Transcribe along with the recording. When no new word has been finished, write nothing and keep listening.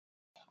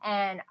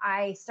And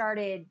I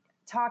started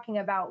talking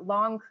about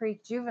Long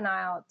Creek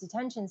Juvenile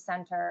Detention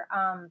Center.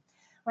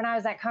 When I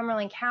was at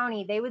Cumberland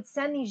County, they would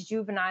send these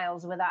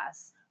juveniles with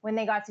us when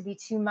they got to be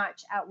too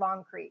much at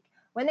Long Creek.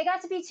 When they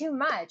got to be too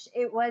much,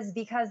 it was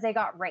because they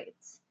got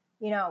raped,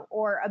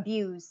 or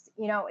abused,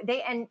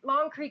 and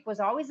Long Creek was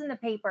always in the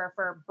paper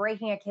for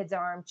breaking a kid's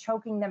arm,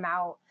 choking them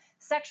out,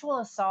 sexual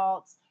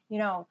assaults,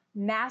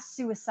 mass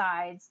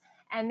suicides.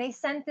 And they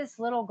sent this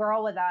little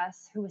girl with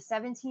us who was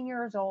 17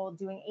 years old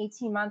doing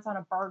 18 months on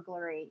a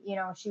burglary.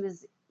 She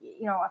was,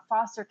 a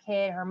foster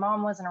kid. Her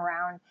mom wasn't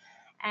around.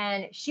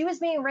 And she was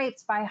being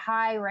raped by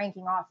high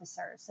ranking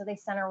officers. So they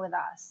sent her with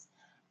us.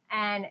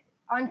 And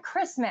on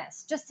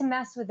Christmas, just to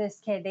mess with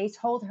this kid, they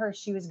told her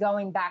she was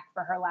going back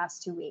for her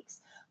last 2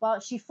 weeks.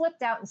 Well, she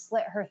flipped out and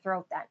slit her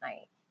throat that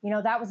night.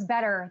 That was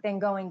better than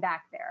going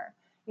back there.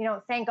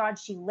 Thank God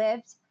she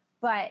lived.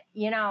 But,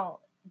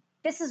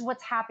 this is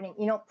what's happening.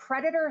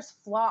 Predators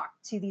flock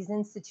to these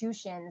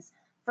institutions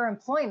for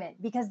employment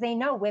because they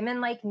know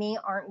women like me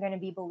aren't going to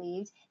be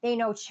believed. They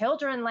know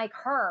children like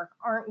her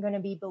aren't going to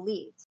be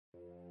believed.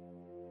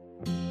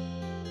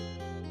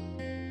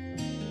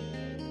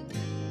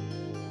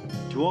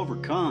 To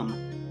overcome,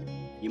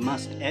 you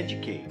must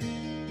educate.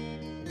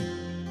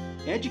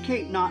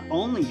 Educate not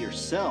only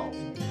yourself,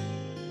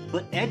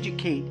 but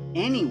educate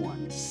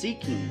anyone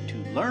seeking to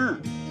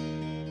learn.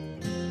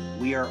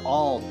 We are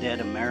all dead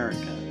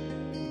America.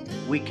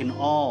 We can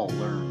all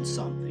learn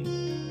something.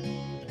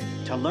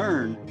 To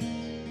learn,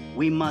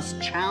 we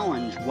must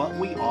challenge what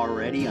we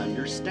already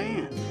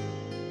understand.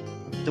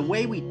 The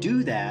way we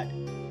do that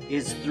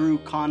is through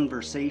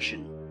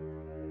conversation.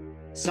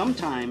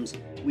 Sometimes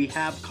we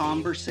have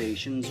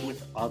conversations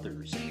with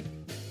others.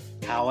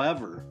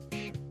 However,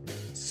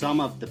 some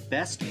of the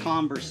best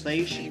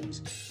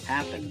conversations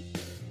happen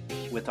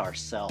with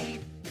ourselves.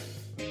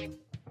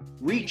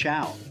 Reach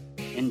out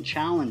and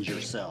challenge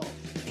yourself.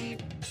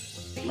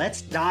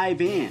 Let's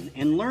dive in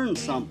and learn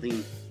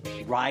something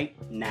right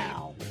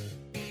now.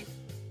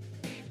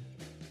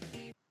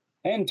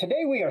 And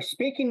today we are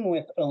speaking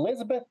with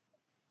Elizabeth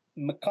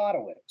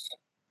Mikotowicz.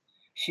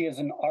 She is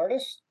an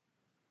artist,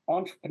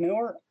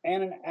 entrepreneur,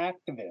 and an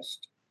activist.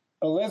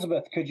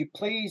 Elizabeth, could you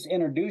please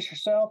introduce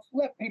yourself?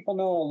 Let people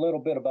know a little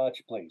bit about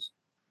you, please.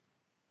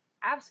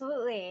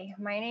 Absolutely.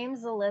 My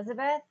name's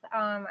Elizabeth.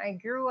 I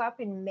grew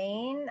up in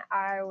Maine.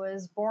 I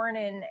was born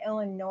in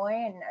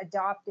Illinois and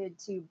adopted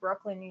to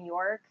Brooklyn, New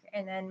York.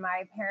 And then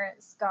my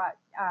parents got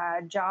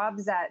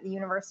jobs at the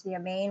University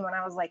of Maine when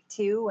I was like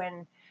 2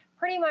 and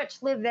pretty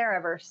much lived there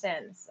ever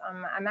since.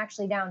 I'm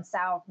actually down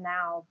south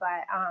now,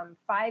 but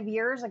 5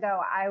 years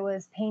ago, I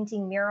was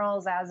painting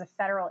murals as a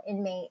federal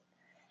inmate.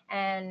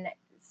 And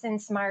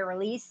since my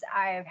release,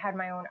 I've had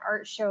my own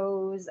art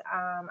shows.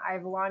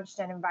 I've launched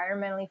an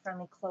environmentally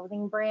friendly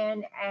clothing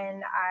brand,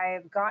 and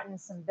I've gotten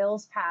some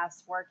bills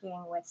passed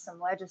working with some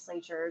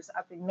legislatures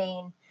up in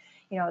Maine,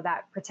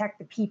 that protect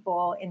the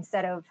people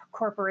instead of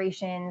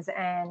corporations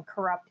and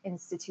corrupt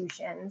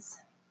institutions.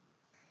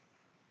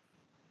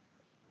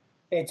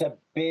 It's a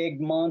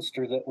big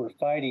monster that we're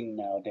fighting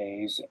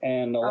nowadays,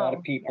 and a lot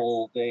of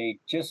people, yes, they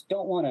just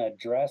don't want to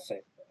address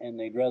it, and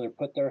they'd rather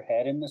put their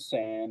head in the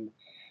sand.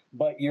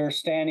 But you're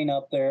standing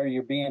up there,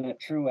 you're being a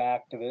true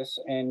activist,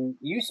 and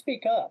you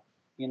speak up,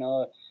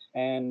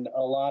 and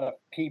a lot of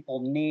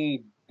people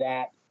need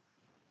that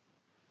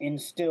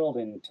instilled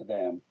into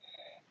them.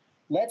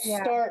 Let's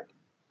start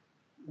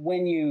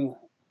when you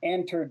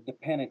entered the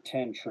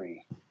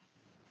penitentiary.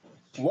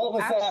 What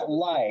was that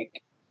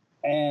like,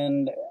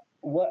 and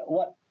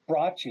what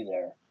brought you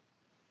there?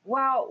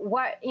 Well,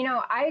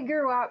 I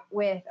grew up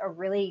with a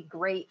really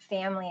great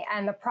family,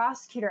 and the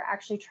prosecutor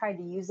actually tried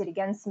to use it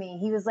against me.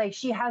 He was like,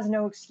 she has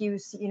no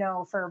excuse,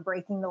 for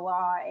breaking the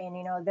law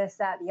and, this,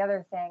 that, the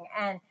other thing.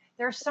 And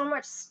there's so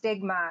much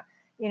stigma,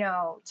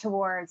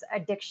 towards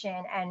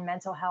addiction and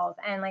mental health.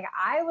 And like,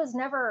 I was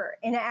never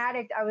an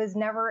addict. I was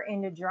never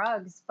into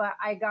drugs, but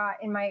I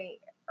got in my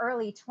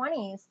early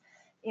 20s,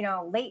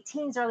 late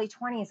teens, early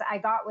 20s, I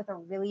got with a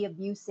really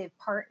abusive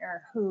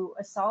partner who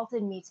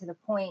assaulted me to the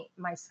point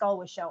my skull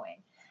was showing.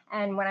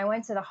 And when I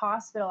went to the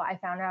hospital, I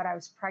found out I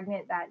was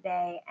pregnant that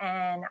day.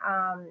 And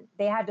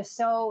they had to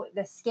sew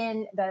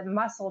the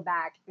muscle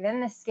back,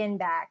 then the skin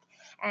back.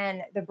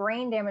 And the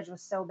brain damage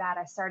was so bad,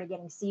 I started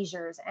getting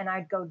seizures, and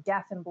I'd go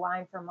deaf and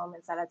blind for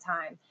moments at a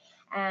time.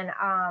 And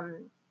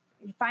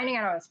finding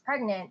out I was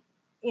pregnant,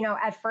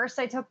 at first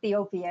I took the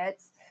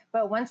opiates.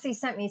 But once they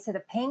sent me to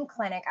the pain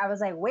clinic, I was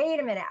like, wait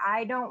a minute,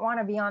 I don't want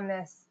to be on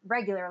this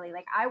regularly.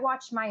 Like, I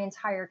watched my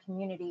entire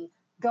community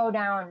go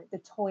down the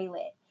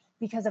toilet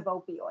because of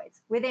opioids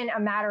within a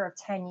matter of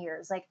 10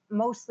 years. Like,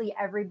 mostly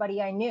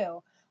everybody I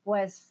knew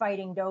was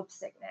fighting dope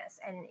sickness.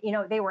 And,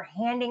 they were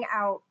handing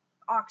out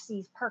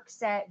Oxys,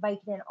 Percocet,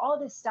 Vicodin, all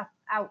this stuff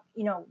out,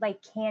 like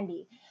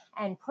candy,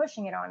 and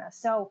pushing it on us.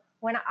 So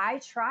when I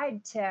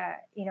tried to,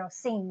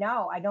 say,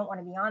 no, I don't want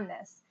to be on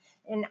this.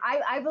 And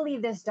I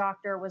believe this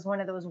doctor was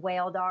one of those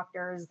whale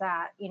doctors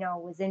that,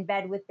 was in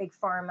bed with Big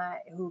Pharma,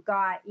 who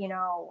got,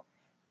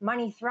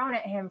 money thrown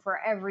at him for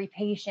every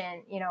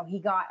patient, he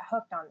got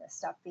hooked on this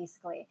stuff,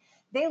 basically.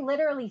 They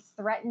literally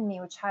threatened me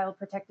with child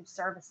protective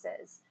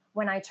services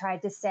when I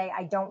tried to say,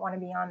 I don't want to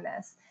be on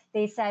this.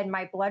 They said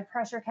my blood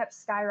pressure kept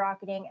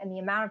skyrocketing and the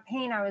amount of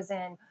pain I was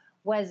in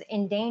was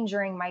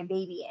endangering my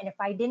baby. And if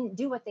I didn't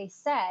do what they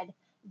said,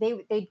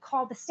 they'd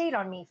call the state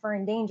on me for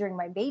endangering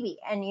my baby.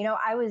 And,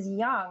 I was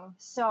young,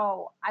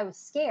 so I was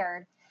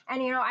scared.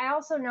 And, I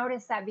also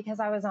noticed that because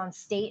I was on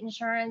state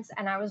insurance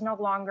and I was no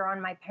longer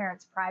on my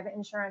parents' private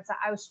insurance,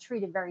 I was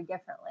treated very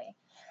differently.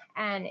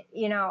 And,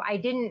 I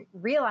didn't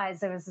realize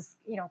there was this,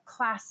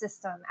 class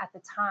system at the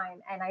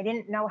time, and I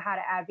didn't know how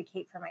to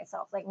advocate for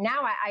myself. Like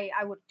now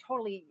I would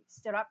totally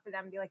stood up for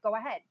them and be like, go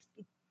ahead,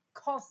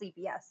 call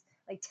CPS,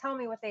 like tell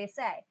me what they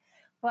say.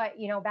 But,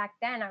 back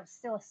then I was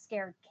still a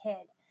scared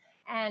kid.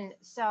 And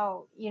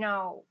so,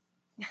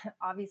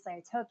 obviously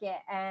I took it,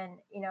 and,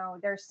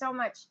 there's so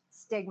much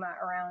stigma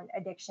around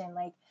addiction.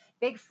 Like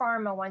big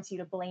pharma wants you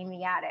to blame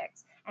the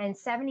addict. And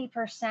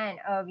 70%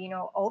 of,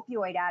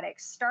 opioid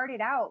addicts started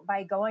out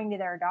by going to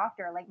their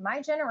doctor. Like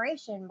my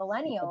generation,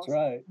 millennials, That's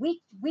right.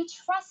 we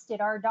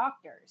trusted our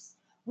doctors.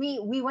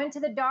 We went to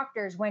the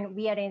doctors when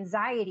we had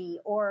anxiety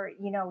or,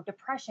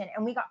 depression,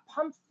 and we got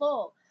pumped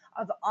full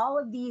of all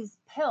of these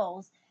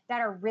pills that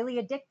are really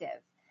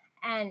addictive.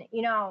 And,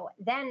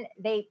 then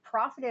they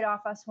profited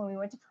off us when we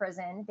went to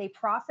prison. They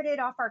profited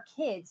off our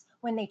kids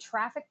when they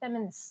trafficked them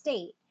in the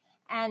state.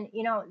 And,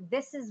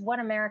 this is what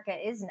America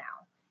is now.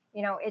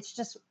 It's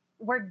just,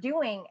 we're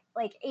doing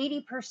like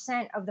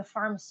 80% of the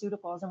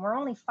pharmaceuticals, and we're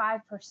only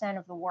 5%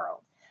 of the world.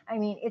 I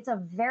mean, it's a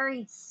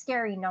very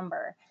scary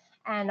number.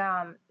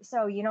 And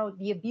so,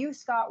 the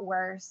abuse got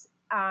worse.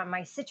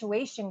 My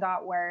situation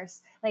got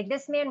worse. Like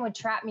this man would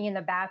trap me in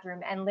the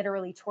bathroom and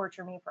literally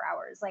torture me for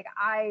hours. Like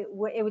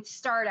it would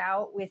start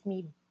out with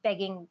me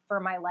begging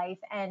for my life,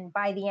 and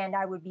by the end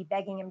I would be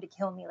begging him to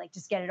kill me. Like,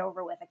 just get it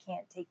over with. I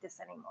can't take this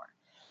anymore.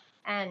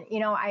 And,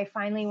 I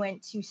finally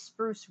went to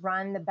Spruce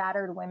Run, the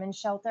battered women's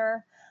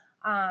shelter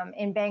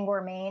in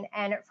Bangor, Maine.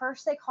 And at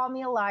first they called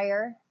me a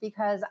liar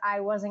because I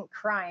wasn't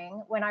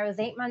crying. When I was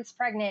 8 months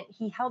pregnant,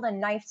 he held a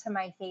knife to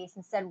my face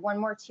and said, one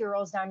more tear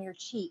rolls down your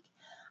cheek,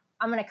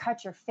 I'm going to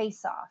cut your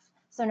face off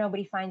so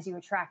nobody finds you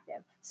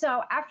attractive.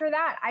 So after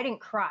that, I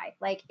didn't cry.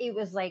 Like it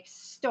was like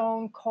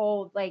stone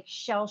cold, like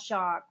shell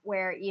shock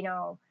where,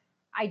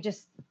 I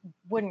just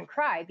wouldn't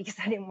cry because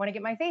I didn't want to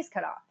get my face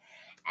cut off.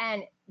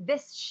 And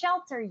this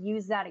shelter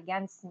used that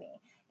against me.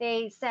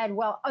 They said,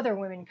 well, other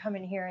women come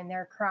in here and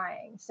they're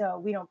crying, so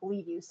we don't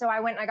believe you. So I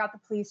went and I got the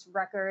police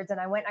records, and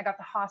I went and I got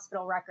the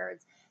hospital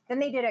records. Then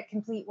they did a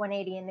complete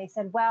 180 and they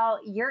said, well,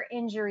 your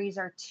injuries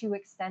are too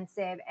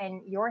extensive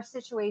and your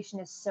situation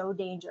is so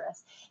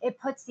dangerous. It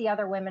puts the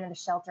other women in the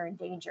shelter in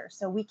danger,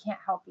 so we can't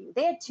help you.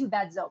 They had 2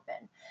 beds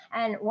open.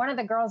 And one of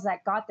the girls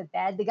that got the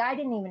bed, the guy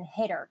didn't even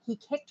hit her. He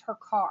kicked her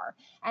car.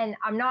 And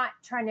I'm not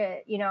trying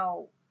to,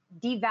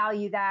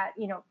 devalue that,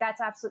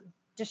 that's absolute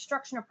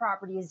destruction of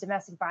property is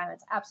domestic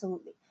violence.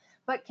 Absolutely.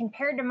 But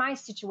compared to my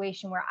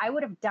situation where I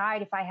would have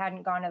died if I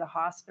hadn't gone to the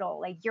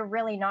hospital, like you're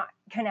really not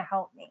going to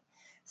help me.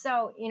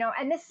 So,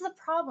 and this is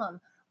a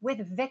problem with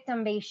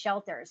victim-based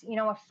shelters.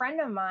 A friend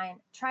of mine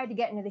tried to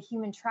get into the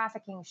human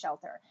trafficking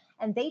shelter,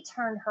 and they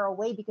turned her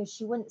away because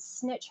she wouldn't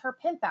snitch her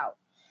pimp out.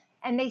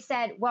 And they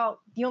said,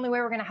 well, the only way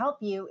we're going to help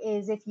you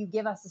is if you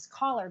give us this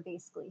collar,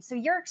 basically. So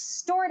you're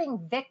extorting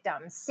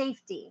victims'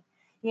 safety,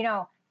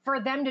 for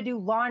them to do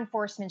law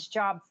enforcement's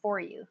job for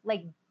you.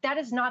 Like that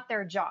is not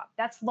their job.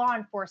 That's law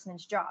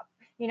enforcement's job,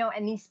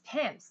 and these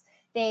pimps,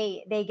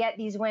 they get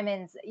these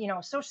women's,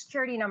 social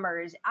security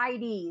numbers,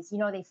 IDs,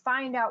 they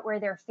find out where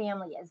their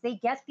family is. They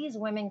get these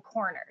women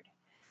cornered.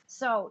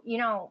 So,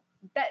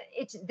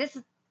 this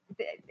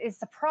is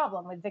the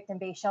problem with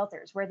victim-based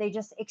shelters where they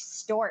just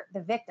extort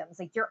the victims.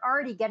 Like you're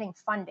already getting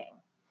funding,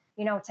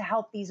 to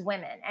help these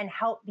women and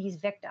help these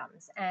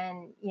victims.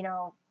 And,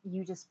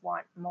 you just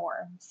want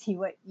more, see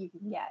what you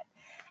can get.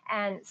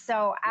 And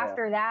so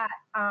after that,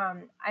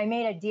 I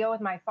made a deal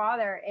with my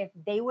father. If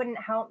they wouldn't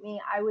help me,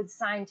 I would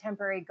sign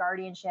temporary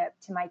guardianship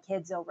to my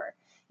kids over,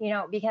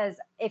 because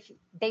if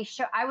they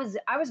I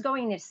was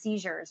going to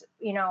seizures,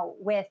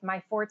 with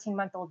my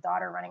 14-month-old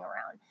daughter running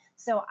around.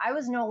 So I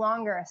was no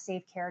longer a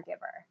safe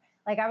caregiver.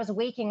 Like I was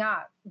waking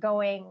up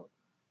going,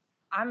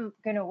 I'm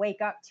going to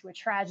wake up to a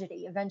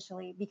tragedy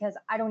eventually because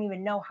I don't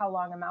even know how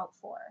long I'm out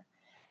for.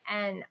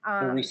 And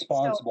the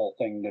responsible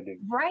thing to do.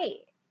 Right.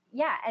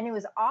 Yeah. And it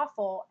was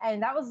awful.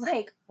 And that was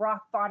like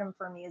rock bottom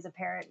for me as a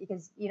parent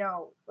because,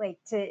 like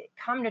to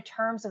come to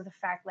terms with the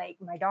fact, like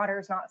my daughter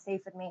is not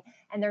safe with me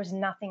and there's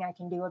nothing I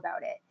can do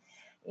about it,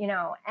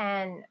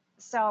 And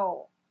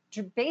so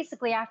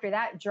basically after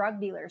that, drug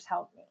dealers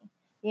helped me.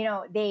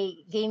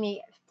 They gave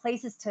me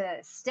places to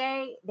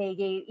stay. They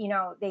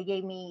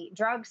gave me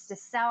drugs to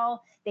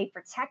sell. They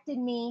protected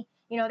me.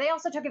 They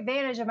also took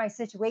advantage of my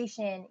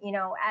situation,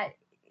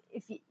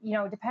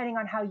 depending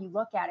on how you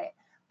look at it.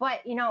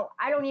 But,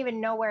 I don't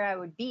even know where I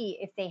would be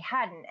if they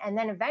hadn't. And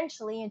then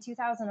eventually in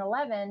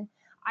 2011,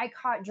 I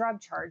caught drug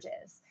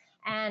charges.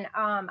 And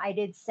I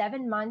did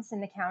 7 months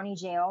in the county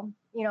jail.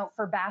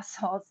 for bath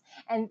salts.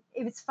 And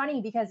it was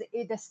funny because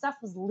the stuff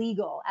was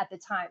legal at the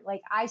time.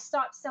 Like I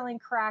stopped selling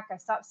crack, I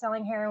stopped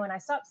selling heroin, I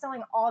stopped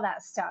selling all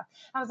that stuff.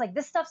 I was like,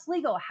 this stuff's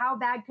legal. How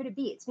bad could it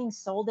be? It's being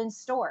sold in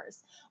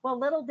stores. Well,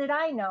 little did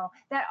I know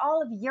that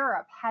all of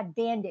Europe had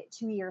banned it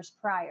 2 years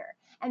prior.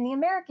 And the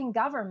American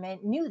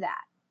government knew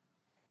that.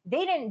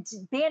 They didn't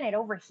ban it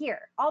over here.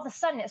 All of a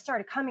sudden, it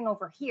started coming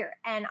over here.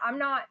 And I'm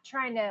not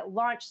trying to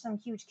launch some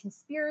huge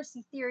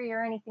conspiracy theory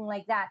or anything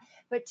like that.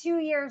 But 2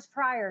 years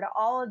prior to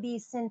all of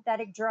these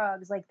synthetic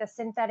drugs, like the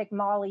synthetic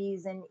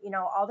mollies and,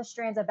 all the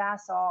strands of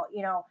bath salt,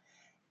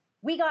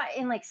 we got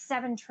in like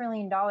 $7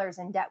 trillion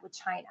in debt with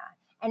China.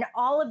 And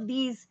all of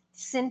these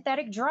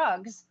synthetic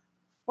drugs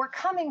were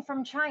coming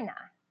from China.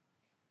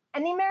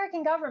 And the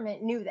American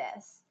government knew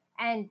this.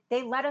 And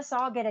they let us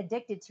all get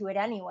addicted to it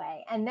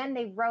anyway. And then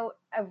they wrote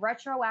a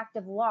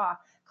retroactive law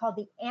called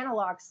the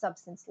analog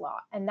substance law.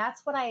 And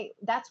that's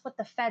what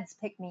the feds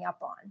picked me up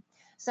on.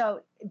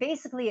 So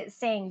basically it's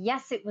saying,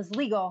 yes, it was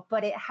legal,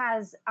 but it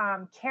has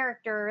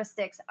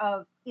characteristics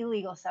of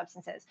illegal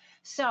substances.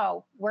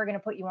 So we're going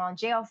to put you all in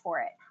jail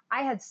for it.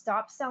 I had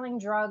stopped selling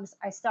drugs.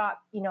 I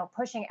stopped,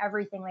 pushing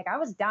everything. Like I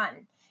was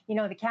done.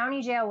 The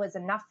county jail was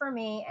enough for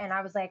me. And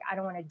I was like, I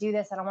don't want to do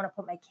this. I don't want to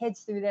put my kids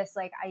through this.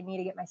 Like, I need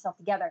to get myself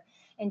together.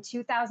 In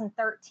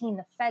 2013,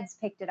 the feds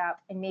picked it up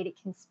and made it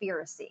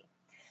conspiracy.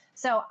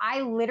 So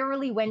I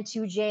literally went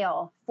to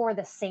jail for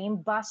the same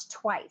bus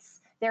twice.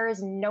 There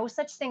is no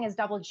such thing as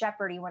double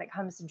jeopardy when it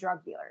comes to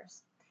drug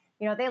dealers.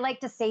 They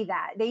like to say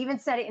that. They even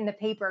said it in the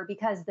paper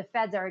because the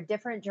feds are a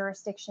different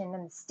jurisdiction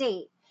than the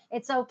state.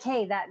 It's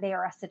okay that they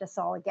arrested us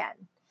all again.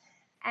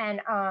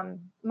 And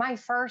my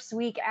first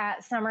week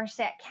at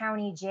Somerset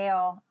County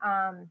Jail,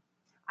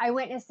 I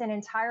witnessed an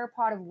entire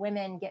pod of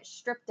women get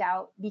stripped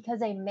out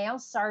because a male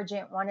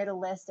sergeant wanted a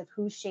list of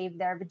who shaved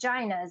their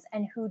vaginas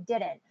and who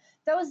didn't.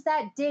 Those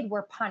that did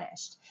were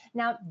punished.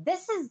 Now,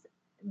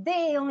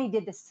 they only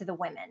did this to the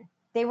women.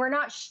 They were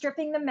not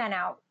stripping the men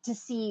out to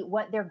see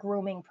what their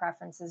grooming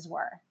preferences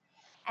were.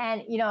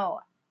 And,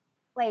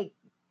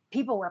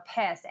 people were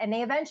pissed, and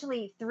they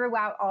eventually threw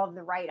out all of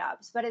the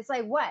write-ups. But it's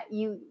like, what?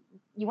 You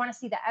want to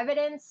see the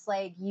evidence?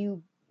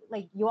 You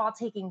all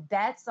taking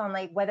bets on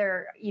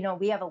whether,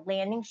 we have a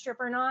landing strip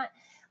or not?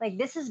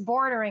 This is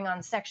bordering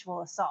on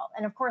sexual assault.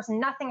 And of course,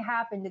 nothing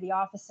happened to the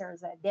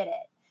officers that did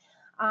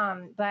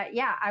it. But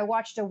yeah, I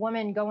watched a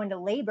woman go into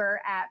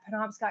labor at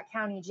Penobscot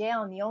County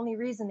Jail. And the only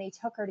reason they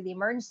took her to the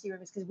emergency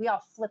room is because we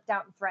all flipped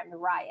out and threatened to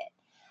riot.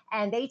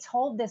 And they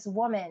told this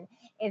woman,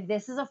 if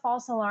this is a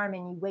false alarm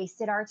and you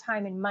wasted our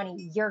time and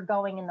money, you're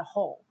going in the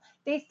hole.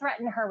 They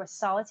threatened her with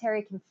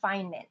solitary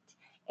confinement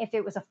if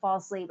it was a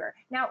false labor.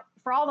 Now,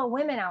 for all the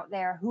women out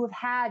there who have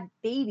had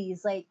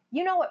babies,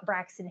 what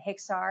Braxton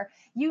Hicks are,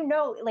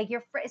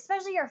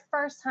 especially your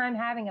first time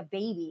having a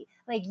baby,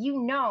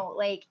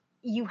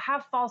 you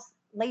have false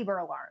labor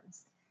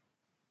alarms.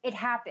 It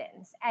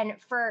happens. And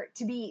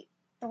to be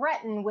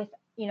threatened with,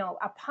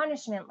 a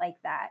punishment like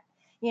that,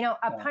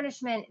 a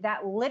punishment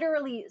that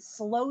literally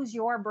slows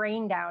your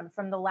brain down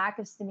from the lack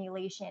of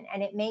stimulation,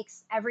 and it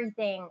makes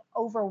everything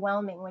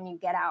overwhelming when you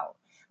get out.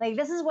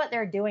 This is what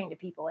they're doing to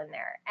people in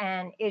there.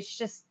 And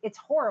it's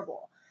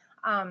horrible.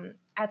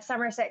 At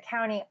Somerset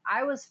County,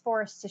 I was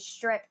forced to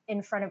strip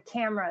in front of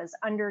cameras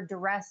under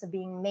duress of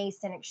being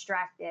maced and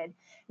extracted.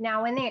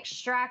 Now, when they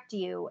extract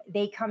you,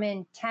 they come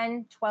in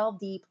 10, 12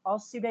 deep, all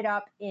suited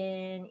up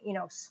in,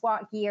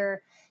 SWAT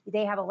gear.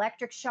 They have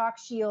electric shock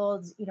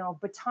shields,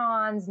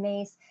 batons,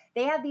 mace.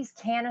 They have these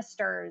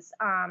canisters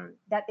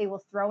that they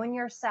will throw in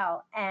your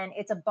cell, and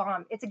it's a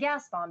bomb. It's a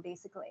gas bomb,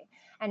 basically.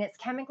 And it's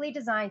chemically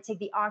designed to take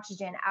the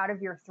oxygen out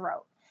of your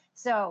throat.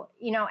 So,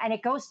 and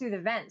it goes through the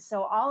vents.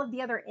 So all of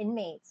the other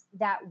inmates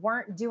that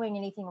weren't doing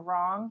anything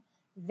wrong,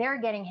 they're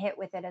getting hit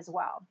with it as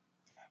well.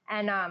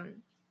 And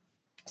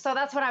so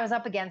that's what I was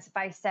up against if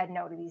I said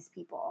no to these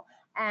people.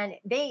 And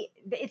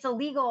it's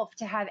illegal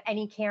to have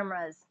any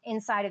cameras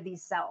inside of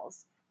these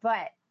cells.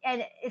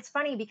 And it's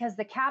funny because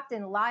the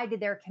captain lied to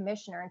their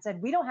commissioner and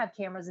said, we don't have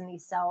cameras in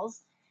these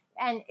cells.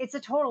 And it's a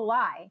total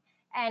lie.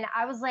 And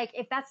I was like,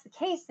 if that's the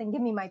case, then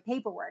give me my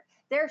paperwork.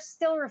 They're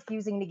still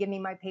refusing to give me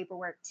my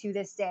paperwork to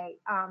this day.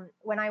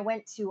 When I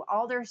went to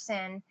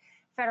Alderson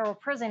Federal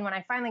Prison, when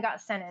I finally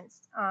got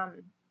sentenced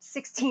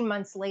 16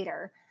 months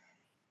later,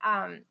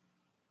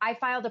 I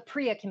filed a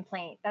PREA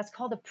complaint. That's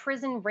called the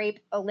Prison Rape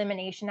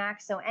Elimination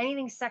Act. So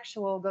anything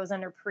sexual goes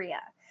under PREA.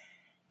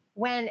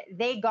 When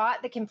they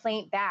got the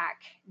complaint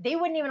back, they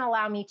wouldn't even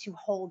allow me to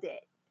hold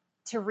it,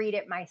 to read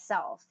it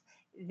myself.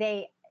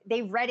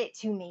 They read it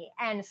to me,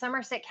 and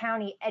Somerset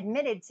County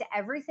admitted to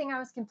everything I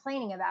was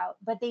complaining about,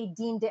 but they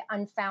deemed it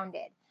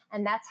unfounded.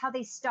 And that's how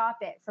they stop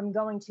it from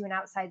going to an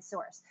outside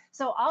source.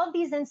 So all of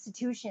these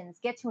institutions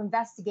get to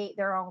investigate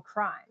their own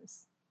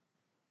crimes.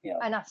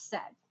 Yeah. Enough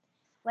said.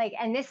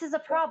 And this is a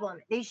problem.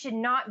 They should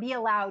not be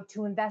allowed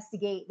to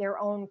investigate their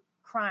own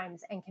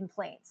crimes and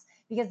complaints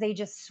because they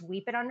just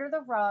sweep it under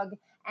the rug.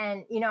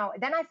 And,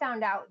 then I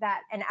found out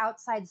that an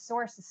outside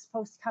source is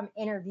supposed to come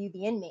interview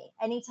the inmate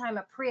anytime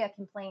a PREA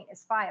complaint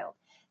is filed.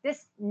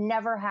 This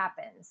never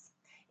happens.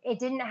 It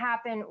didn't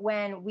happen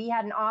when we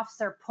had an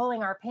officer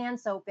pulling our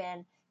pants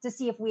open to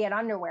see if we had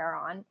underwear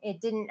on. It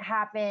didn't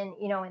happen,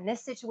 in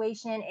this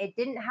situation. It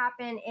didn't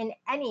happen in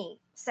any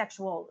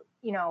sexual,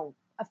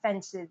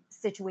 offensive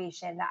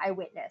situation that I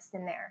witnessed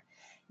in there.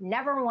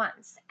 Never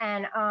once.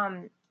 And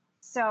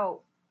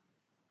so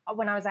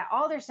when I was at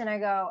Alderson, I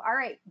go, all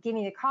right, give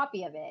me the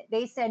copy of it.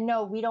 They said,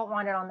 no, we don't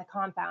want it on the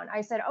compound.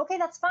 I said, okay,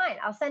 that's fine.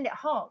 I'll send it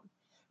home.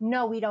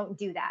 No, we don't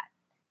do that.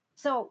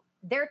 So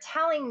they're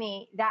telling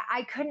me that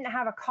I couldn't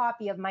have a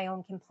copy of my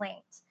own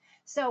complaint.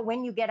 So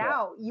when you get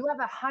out, you have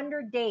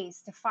 100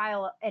 days to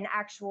file an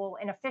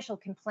official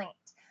complaint,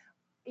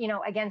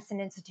 against an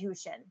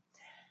institution.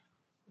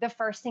 The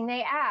first thing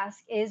they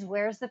ask is,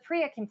 where's the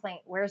PREA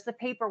complaint? Where's the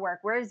paperwork?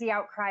 Where's the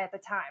outcry at the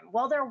time?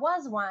 Well, there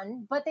was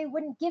one, but they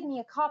wouldn't give me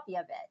a copy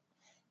of it.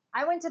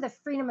 I went to the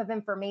Freedom of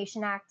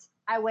Information Act.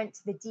 I went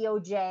to the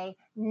DOJ.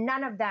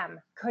 None of them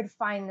could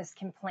find this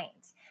complaint.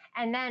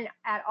 And then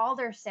at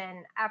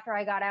Alderson, after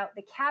I got out,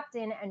 the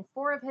captain and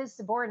 4 of his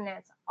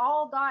subordinates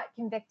all got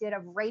convicted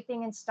of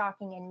raping and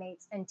stalking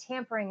inmates and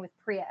tampering with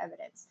PREA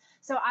evidence.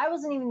 So I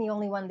wasn't even the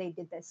only one they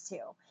did this to.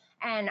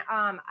 And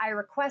I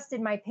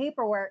requested my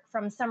paperwork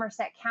from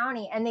Somerset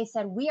County, and they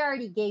said, we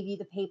already gave you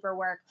the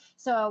paperwork.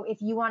 So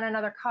if you want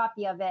another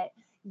copy of it,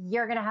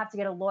 you're going to have to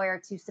get a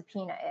lawyer to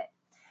subpoena it.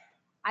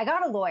 I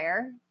got a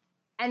lawyer,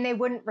 and they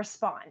wouldn't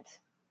respond.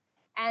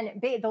 And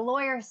the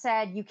lawyer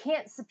said, you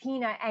can't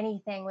subpoena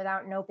anything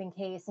without an open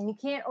case, and you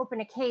can't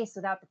open a case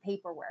without the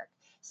paperwork.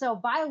 So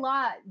by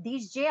law,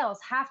 these jails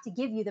have to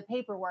give you the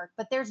paperwork,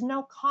 but there's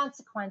no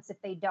consequence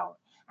if they don't.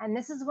 And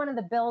this is one of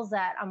the bills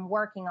that I'm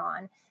working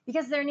on,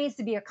 because there needs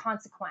to be a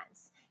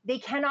consequence. They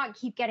cannot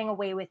keep getting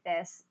away with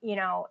this,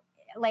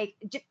 like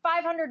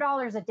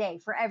 $500 a day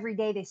for every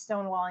day they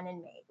stonewall an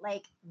inmate.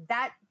 Like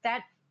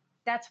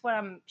that's what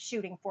I'm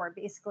shooting for,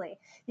 basically,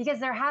 because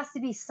there has to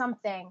be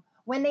something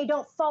when they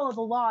don't follow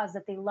the laws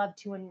that they love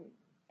to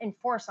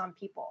enforce on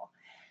people.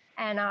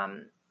 And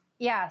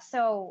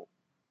so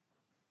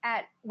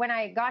when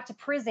I got to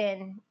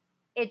prison,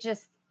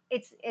 it's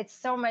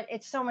so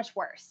much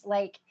worse.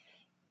 Like,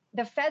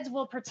 the feds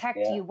will protect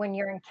you when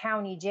you're in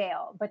county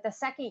jail, but the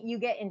second you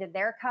get into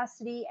their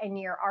custody and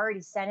you're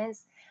already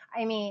sentenced,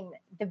 I mean,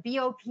 the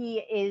BOP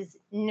is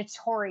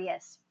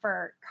notorious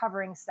for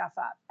covering stuff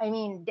up. I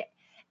mean,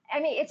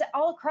 it's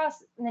all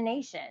across the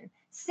nation.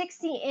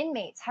 60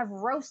 inmates have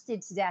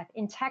roasted to death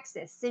in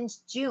Texas since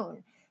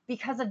June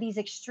because of these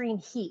extreme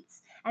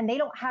heats, and they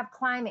don't have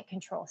climate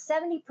control.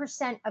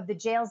 70% of the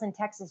jails in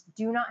Texas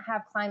do not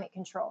have climate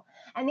control,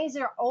 and these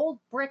are old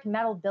brick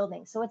metal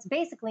buildings, so it's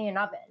basically an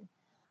oven.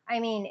 I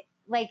mean,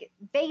 like,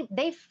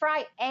 they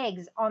fry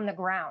eggs on the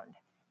ground,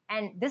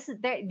 and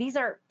these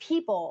are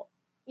people.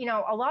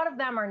 A lot of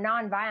them are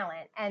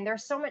nonviolent, and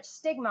there's so much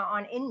stigma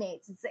on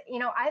inmates.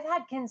 I've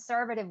had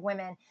conservative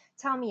women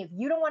tell me, if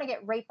you don't want to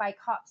get raped by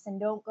cops, then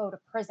don't go to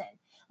prison.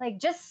 Like,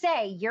 just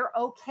say you're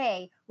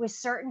okay with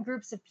certain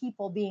groups of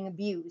people being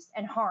abused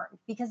and harmed,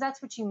 because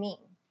that's what you mean.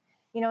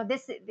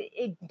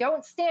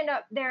 Don't stand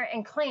up there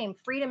and claim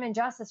freedom and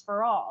justice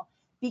for all,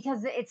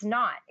 because it's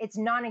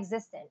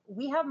non-existent.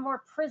 We have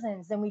more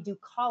prisons than we do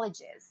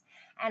colleges.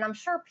 And I'm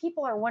sure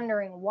people are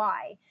wondering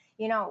why.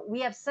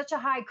 We have such a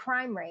high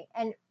crime rate,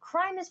 and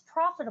crime is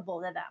profitable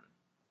to them.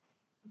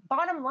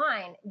 Bottom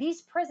line,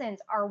 these prisons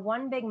are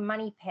one big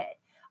money pit.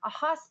 A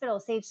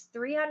hospital saves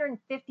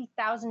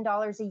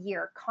 $350,000 a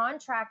year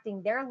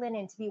contracting their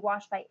linen to be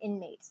washed by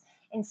inmates,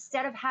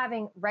 instead of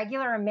having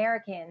regular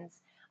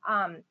Americans,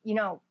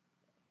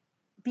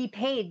 be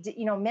paid,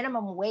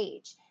 minimum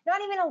wage,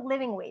 not even a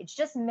living wage,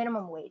 just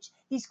minimum wage.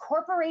 These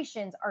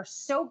corporations are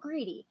so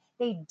greedy,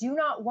 they do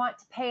not want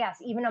to pay us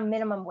even a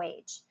minimum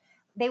wage.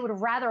 They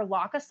would rather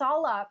lock us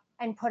all up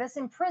and put us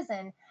in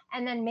prison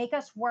and then make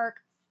us work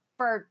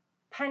for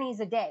pennies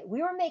a day.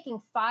 We were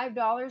making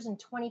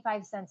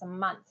 $5.25 a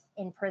month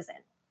in prison.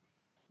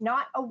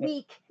 Not a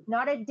week,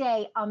 not a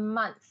day, a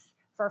month,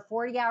 for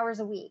 40 hours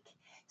a week.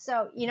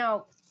 So,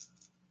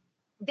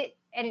 and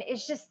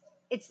it's just,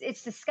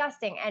 it's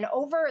disgusting. And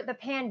over the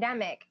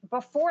pandemic,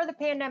 before the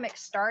pandemic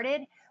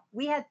started,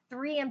 we had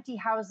 3 empty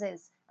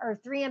houses or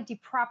 3 empty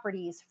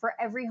properties for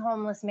every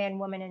homeless man,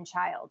 woman, and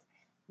child.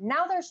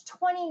 Now there's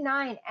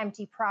 29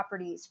 empty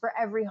properties for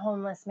every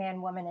homeless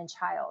man, woman, and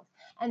child.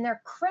 And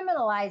they're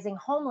criminalizing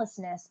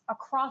homelessness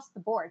across the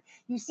board.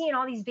 You see in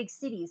all these big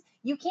cities,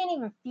 you can't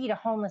even feed a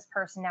homeless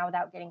person now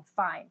without getting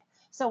fined.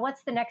 So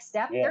what's the next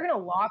step? They're going to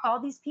lock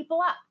all these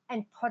people up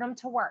and put them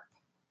to work.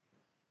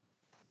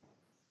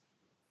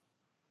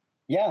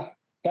 Yeah,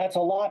 that's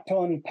a lot to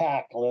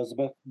unpack,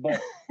 Elizabeth,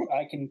 but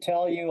I can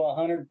tell you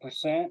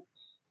 100%,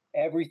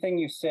 everything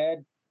you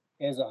said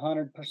is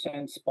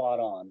 100% spot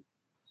on.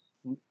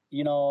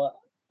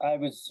 I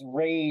was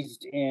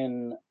raised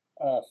in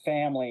a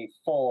family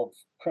full of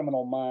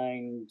criminal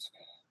minds.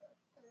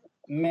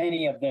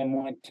 Many of them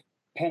went to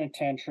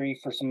penitentiary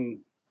for some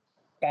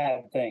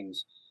bad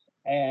things.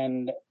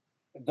 And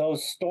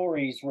those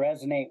stories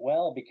resonate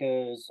well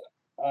because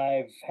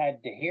I've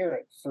had to hear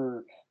it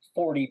for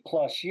 40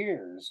 plus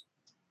years.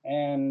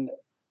 And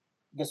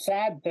the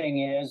sad thing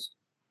is,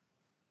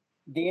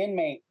 the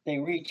inmate, they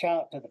reach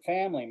out to the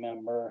family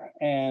member,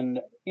 and,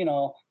 you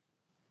know,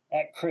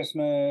 at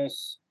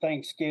Christmas,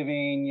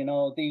 Thanksgiving, you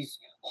know, these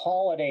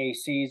holiday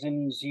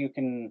seasons, you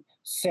can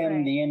send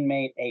Right. the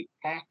inmate a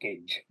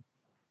package.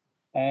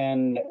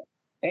 And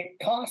it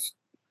costs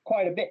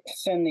quite a bit to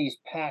send these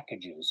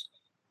packages.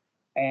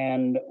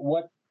 And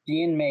what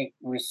the inmate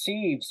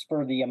receives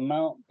for the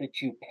amount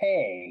that you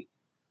pay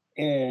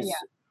Yeah. is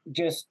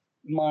just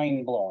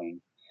mind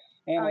blowing.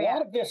 And Oh a lot yeah.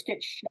 of this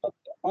gets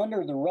shoved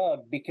under the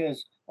rug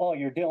because, oh,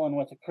 you're dealing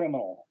with a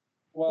criminal.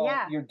 Well,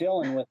 Yeah. you're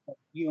dealing with a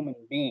human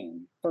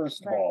being,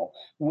 first of Right. all,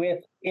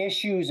 with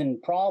issues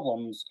and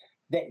problems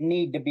that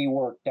need to be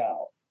worked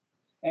out.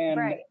 And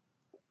Right.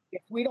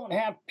 if we don't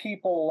have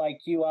people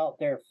like you out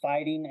there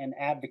fighting and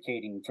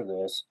advocating for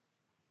this,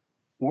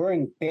 we're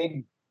in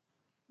big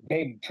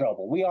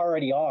trouble. We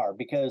already are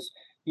because,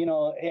 you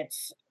know,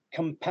 it's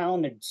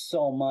compounded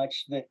so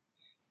much that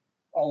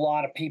a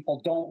lot of people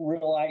don't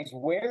realize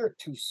where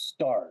to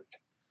start.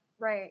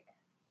 Right.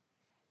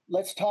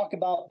 Let's talk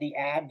about the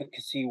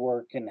advocacy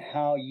work and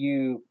how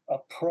you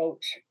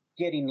approach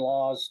getting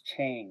laws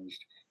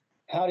changed.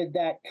 How did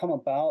that come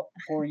about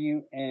for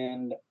you,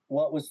 and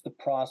what was the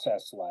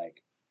process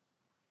like?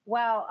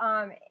 Well,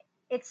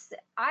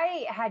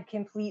 I had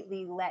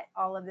completely let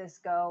all of this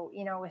go,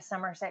 with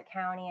Somerset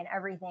County and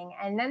everything.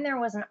 And then there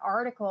was an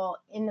article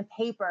in the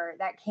paper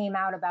that came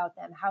out about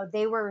them, how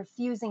they were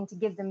refusing to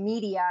give the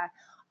media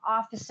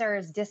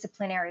officers'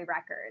 disciplinary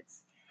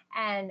records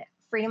and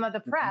freedom of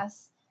the Mhm.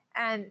 press.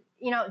 And,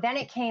 then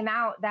it came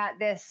out that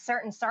this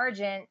certain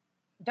sergeant,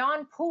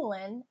 Dawn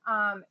Poulin,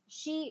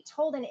 she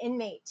told an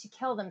inmate to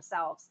kill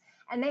themselves,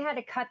 and they had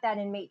to cut that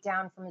inmate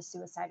down from a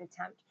suicide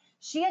attempt.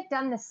 She had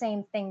done the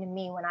same thing to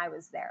me when I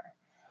was there.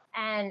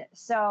 And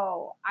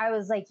so I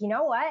was like, you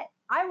know what?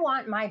 I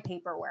want my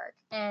paperwork.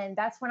 And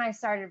that's when I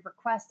started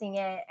requesting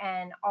it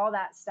and all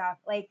that stuff.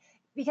 Like,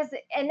 because,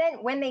 and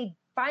then when they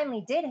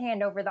finally did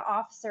hand over the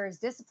officers'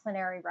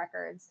 disciplinary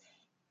records,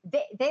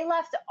 they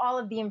left all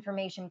of the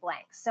information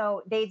blank.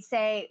 So they'd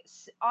say,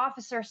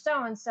 Officer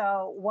so and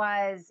so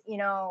was,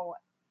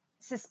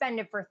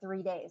 suspended for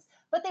 3 days,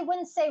 but they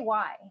wouldn't say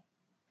why.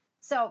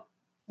 So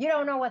you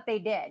don't know what they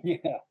did,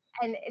 Yeah,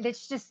 and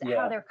it's just how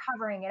yeah. they're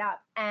covering it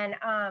up. And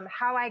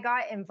how I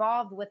got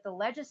involved with the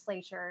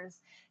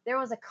legislatures, there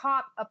was a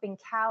cop up in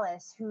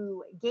Calais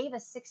who gave a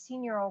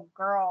 16-year-old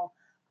girl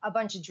a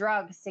bunch of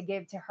drugs to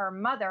give to her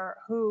mother,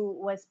 who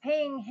was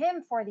paying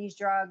him for these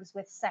drugs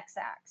with sex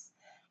acts.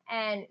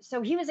 And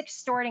so he was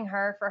extorting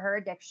her for her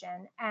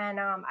addiction. And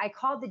I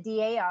called the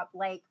DA up,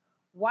 like,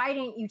 why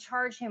didn't you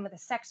charge him with a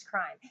sex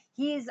crime?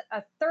 He's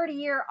a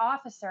 30-year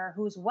officer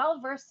who's well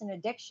versed in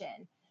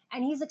addiction,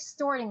 and he's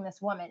extorting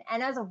this woman.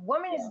 And as a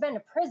woman who's Yeah. been to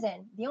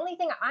prison, the only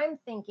thing I'm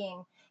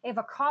thinking, if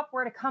a cop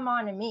were to come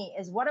on to me,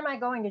 is what am I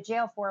going to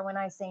jail for when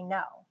I say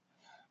no?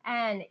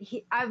 And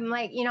I'm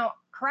like,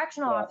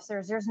 correctional Yeah.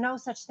 officers, there's no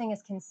such thing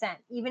as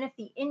consent, even if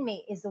the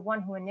inmate is the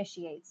one who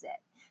initiates it,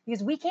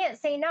 because we can't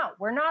say no.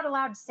 We're not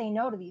allowed to say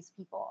no to these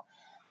people.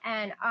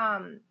 And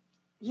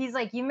he's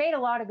like, you made a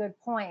lot of good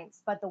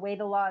points, but the way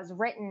the law is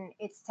written,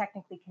 it's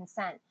technically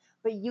consent.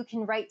 But you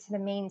can write to the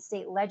Maine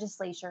state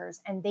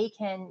legislatures and they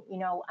can,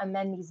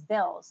 amend these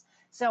bills.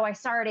 So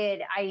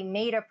I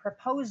made a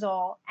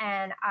proposal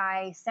and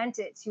I sent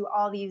it to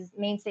all these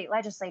Maine state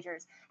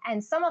legislatures.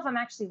 And some of them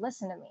actually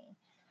listened to me.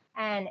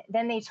 And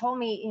then they told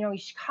me, you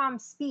should come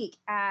speak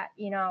at,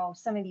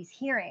 some of these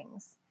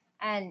hearings.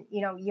 And,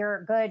 you're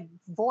a good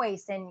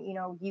voice, and,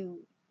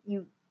 you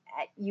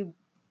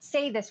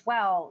say this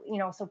well,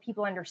 so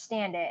people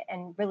understand it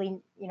and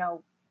really,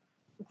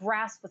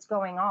 grasp what's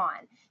going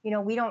on.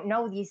 We don't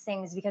know these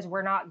things because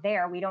we're not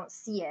there. We don't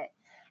see it.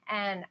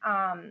 And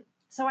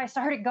so I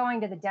started going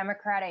to the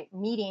Democratic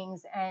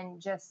meetings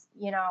and just,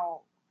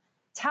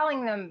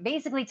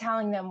 basically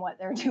telling them what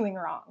they're doing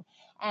wrong.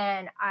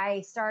 And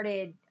I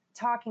started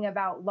talking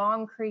about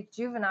Long Creek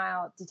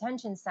Juvenile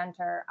Detention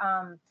Center.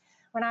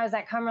 When I was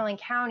at Cumberland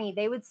County,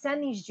 they would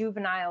send these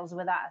juveniles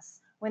with us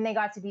when they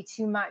got to be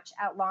too much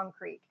at Long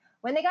Creek.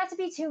 When they got to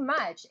be too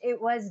much, it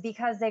was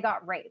because they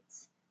got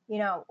raped,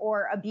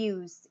 or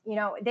abused.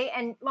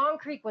 And Long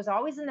Creek was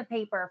always in the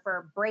paper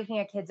for breaking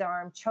a kid's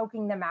arm,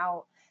 choking them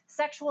out,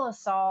 sexual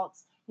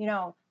assaults,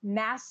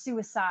 mass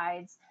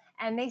suicides.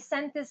 And they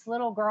sent this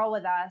little girl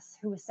with us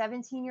who was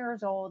 17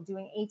 years old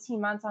doing 18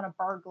 months on a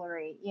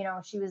burglary.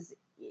 She was,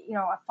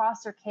 a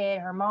foster kid.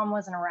 Her mom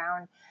wasn't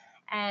around.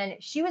 And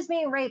she was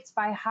being raped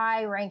by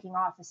high ranking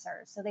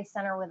officers. So they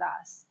sent her with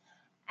us.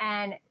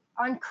 And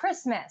on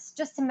Christmas,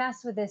 just to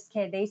mess with this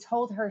kid, they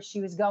told her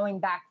she was going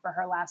back for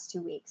her last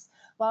 2 weeks.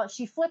 Well,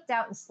 she flipped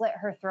out and slit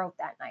her throat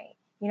that night.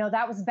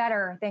 That was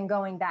better than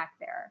going back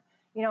there.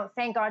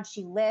 Thank God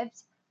she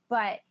lived.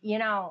 But,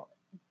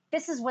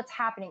 this is what's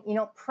happening.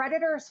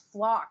 Predators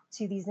flock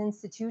to these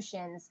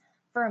institutions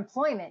for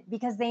employment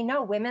because they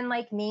know women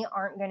like me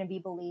aren't going to be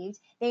believed.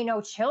 They know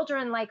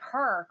children like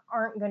her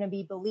aren't going to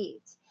be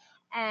believed.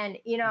 And,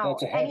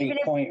 That's a and even heavy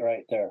if, point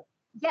right there.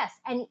 yes,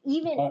 and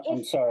even I'm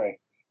if, sorry.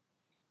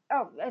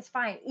 oh, it's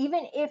fine.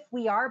 Even if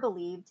we are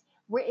believed,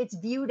 it's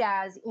viewed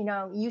as,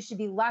 you should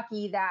be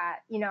lucky that,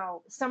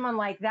 someone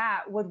like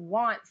that would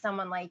want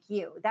someone like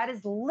you. That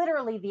is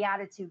literally the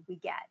attitude we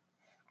get.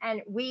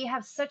 And we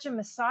have such a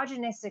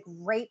misogynistic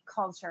rape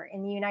culture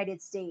in the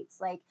United States.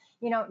 Like,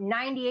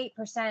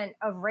 98%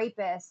 of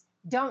rapists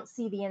don't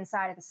see the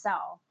inside of the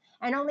cell,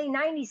 and only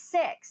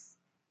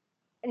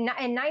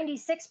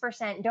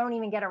 96% don't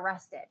even get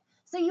arrested.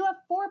 So you have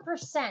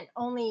 4%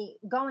 only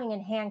going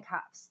in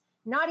handcuffs,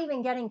 not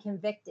even getting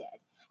convicted.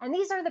 And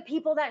these are the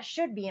people that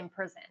should be in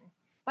prison,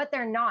 but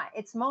they're not.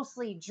 It's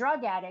mostly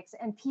drug addicts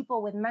and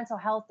people with mental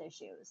health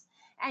issues.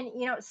 And,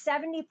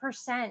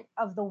 70%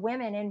 of the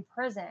women in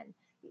prison,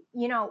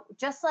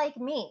 just like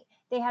me,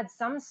 they had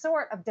some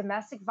sort of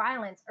domestic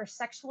violence or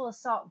sexual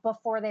assault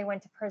before they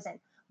went to prison.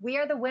 We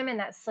are the women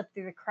that slipped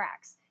through the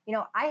cracks.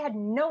 I had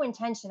no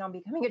intention on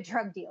becoming a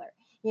drug dealer.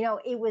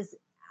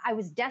 I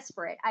was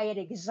desperate. I had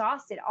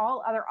exhausted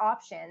all other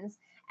options,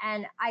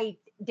 and I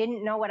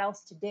didn't know what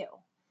else to do.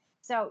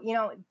 So,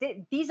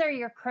 these are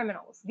your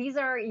criminals. These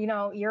are,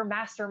 your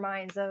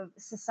masterminds of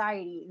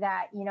society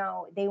that,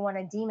 they want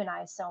to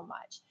demonize so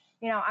much.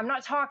 I'm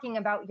not talking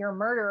about your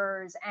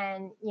murderers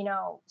and,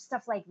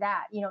 stuff like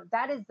that.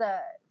 That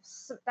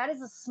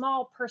is a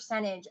small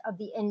percentage of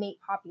the inmate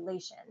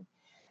population.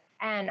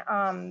 And,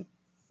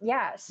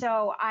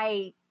 so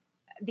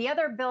the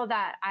other bill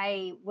that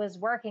I was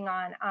working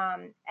on,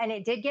 and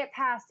it did get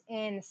passed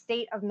in the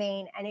state of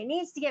Maine, and it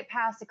needs to get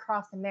passed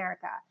across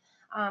America.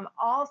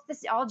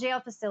 All jail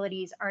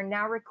facilities are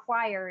now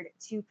required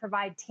to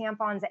provide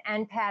tampons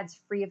and pads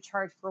free of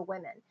charge for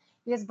women.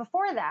 Because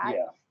before that,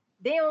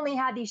 they only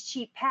had these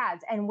cheap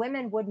pads, and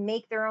women would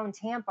make their own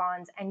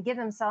tampons and give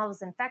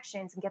themselves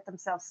infections and get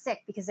themselves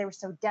sick because they were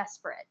so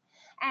desperate.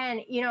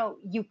 And,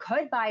 you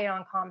could buy it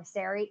on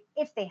commissary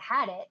if they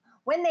had it.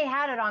 When they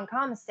had it on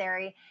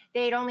commissary,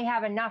 they'd only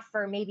have enough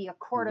for maybe a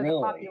quarter of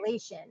the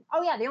population.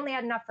 Oh yeah, they only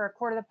had enough for a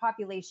quarter of the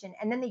population,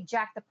 and then they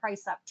jacked the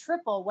price up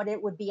triple what it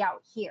would be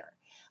out here.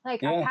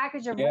 Like a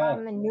package of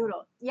ramen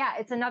noodles. Yeah,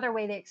 it's another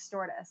way they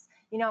extort us.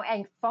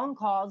 And phone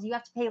calls, you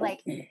have to pay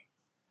like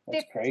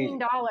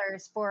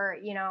 $15 for,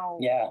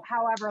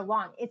 however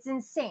long. It's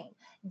insane.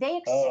 They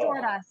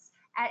extort us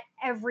at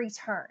every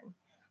turn.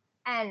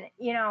 And,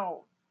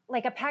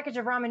 like a package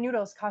of ramen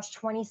noodles cost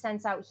 20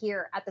 cents out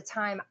here at the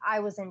time I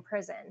was in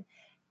prison.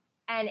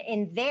 And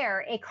in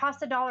there, it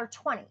cost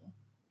 $1.20.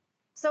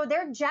 So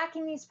they're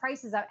jacking these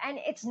prices up. And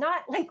it's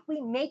not like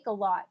we make a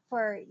lot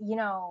for,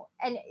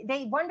 and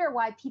they wonder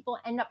why people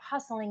end up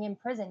hustling in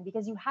prison,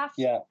 because you have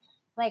to.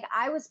 Like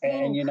I was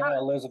paying. And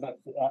Elizabeth,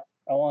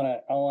 I want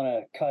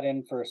to cut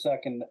in for a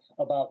second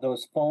about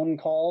those phone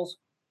calls.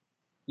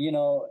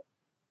 You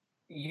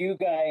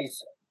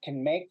guys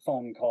can make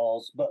phone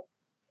calls, but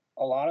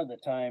a lot of the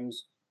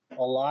times,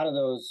 a lot of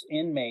those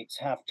inmates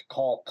have to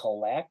call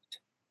collect.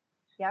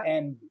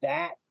 And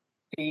that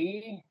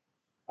fee,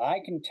 I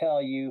can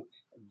tell you,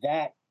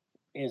 that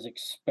is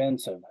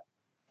expensive.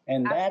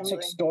 And that's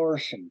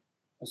extortion.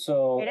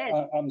 So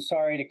I'm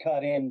sorry to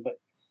cut in, but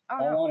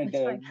I wanted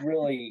to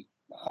really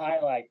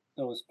highlight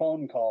those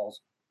phone calls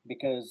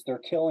because they're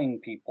killing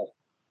people.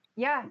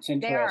 Yeah, it's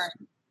interesting. They are.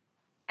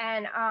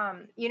 And,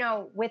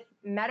 with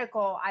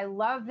medical, I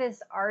love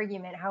this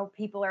argument, how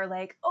people are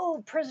like,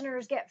 oh,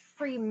 prisoners get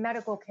free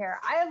medical care.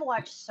 I have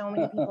watched so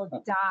many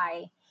people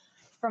die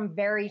from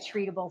very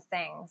treatable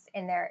things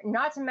in there.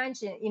 Not to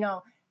mention,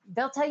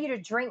 they'll tell you to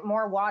drink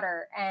more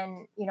water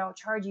and,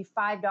 charge you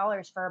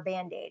 $5 for a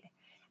Band-Aid.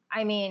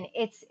 I mean,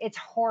 it's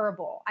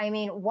horrible. I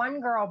mean,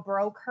 one girl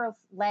broke her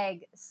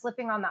leg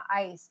slipping on the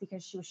ice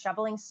because she was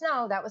shoveling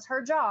snow. That was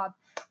her job.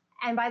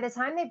 And by the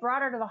time they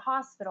brought her to the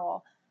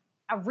hospital,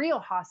 a real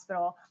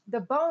hospital, the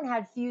bone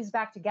had fused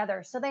back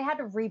together. So they had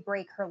to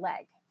re-break her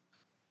leg.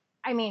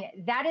 I mean,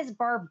 that is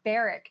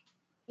barbaric,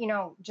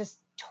 just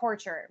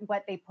torture,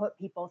 what they put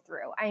people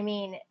through. I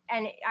mean,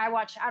 and I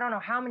don't know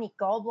how many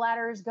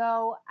gallbladders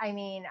go. I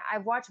mean,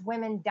 I've watched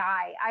women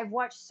die. I've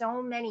watched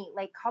so many,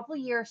 like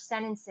couple-year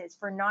sentences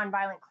for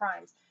nonviolent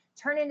crimes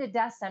turn into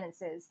death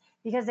sentences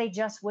because they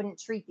just wouldn't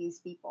treat these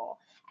people.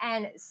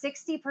 And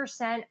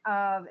 60%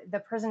 of the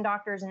prison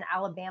doctors in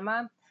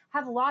Alabama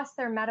have lost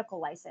their medical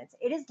license.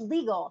 It is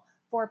legal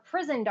for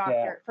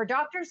for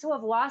doctors who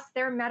have lost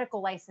their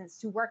medical license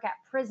to work at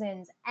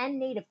prisons and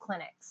native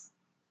clinics.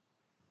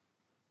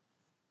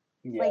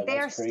 Like they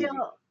are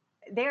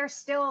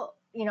still,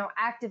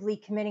 actively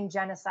committing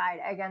genocide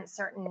against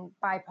certain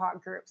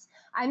BIPOC groups.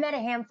 I met a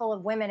handful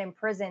of women in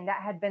prison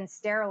that had been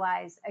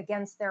sterilized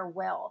against their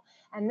will.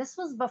 And this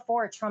was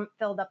before Trump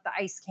filled up the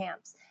ICE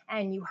camps.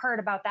 And you heard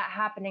about that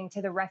happening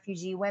to the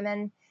refugee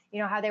women,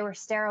 how they were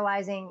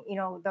sterilizing,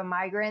 the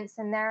migrants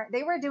in there.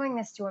 They were doing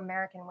this to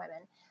American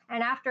women.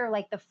 And after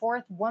like the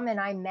fourth woman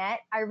I met,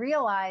 I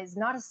realized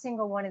not a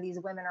single one of these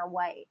women are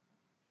white.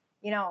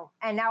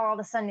 And now all of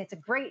a sudden it's a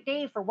great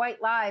day for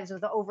white lives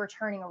with the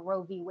overturning of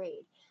Roe v.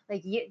 Wade.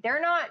 Like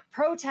they're not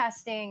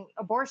protesting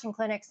abortion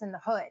clinics in the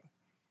hood.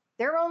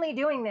 They're only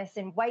doing this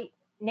in white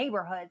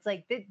neighborhoods.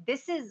 Like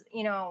this is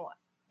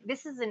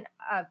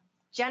a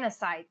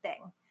genocide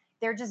thing.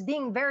 They're just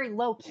being very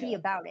low key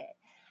about it.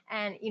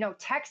 And,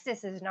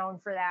 Texas is known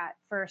for that,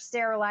 for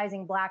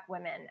sterilizing Black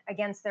women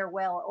against their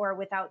will or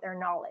without their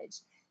knowledge,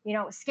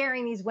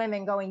 scaring these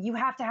women going, you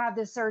have to have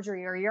this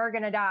surgery or you're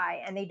going to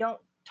die. And they don't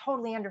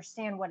totally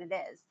understand what it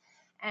is.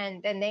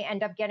 And then they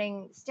end up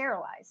getting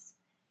sterilized.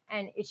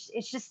 And it's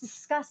just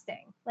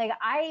disgusting. Like,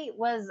 I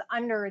was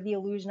under the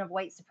illusion of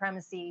white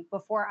supremacy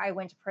before I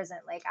went to prison.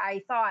 Like,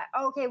 I thought,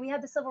 okay, we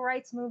had the civil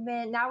rights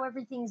movement. Now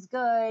everything's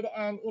good.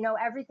 And,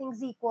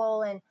 everything's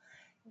equal and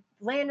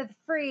land of the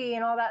free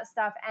and all that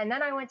stuff. And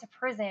then I went to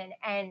prison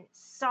and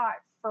saw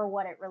it for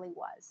what it really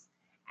was.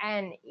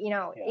 And,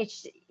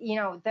 it's,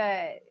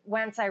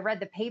 once I read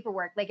the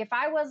paperwork, like, if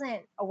I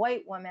wasn't a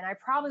white woman, I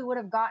probably would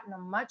have gotten a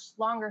much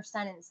longer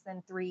sentence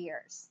than 3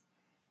 years.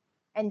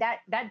 And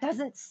that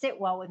doesn't sit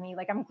well with me.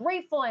 Like, I'm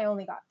grateful I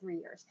only got 3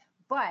 years,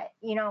 but,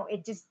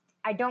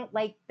 I don't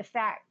like the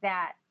fact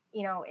that,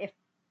 if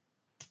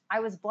I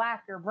was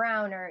Black or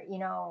brown or,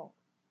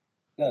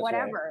 That's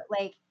whatever,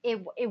 right.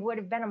 like, it would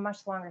have been a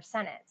much longer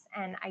sentence.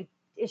 And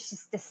it's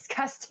just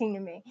disgusting to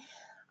me.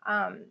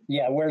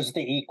 Yeah, where's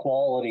the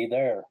equality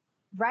there?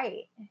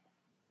 Right.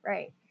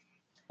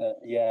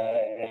 Yeah,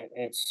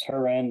 it's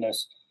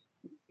horrendous.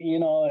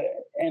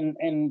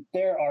 And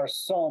there are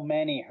so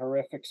many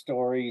horrific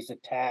stories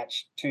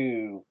attached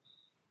to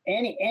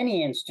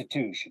any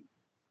institution.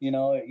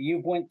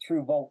 You've went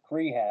through Volk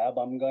Rehab.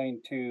 I'm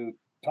going to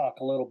talk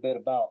a little bit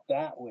about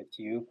that with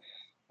you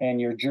and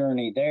your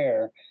journey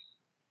there.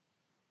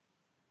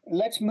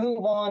 Let's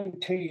move on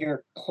to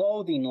your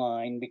clothing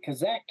line, because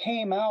that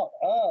came out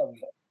of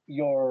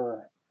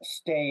your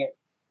stay at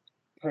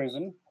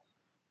prison,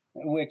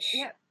 which,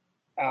 Yep.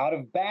 out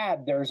of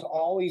bad, there's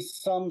always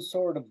some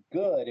sort of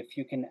good if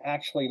you can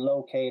actually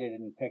locate it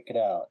and pick it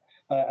out.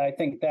 I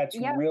think that's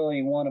Yep.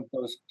 really one of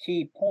those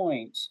key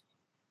points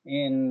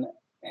in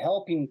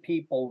helping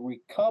people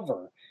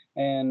recover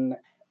and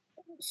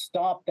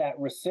stop that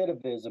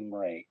recidivism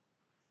rate.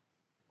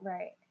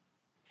 Right.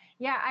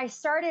 Yeah, I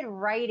started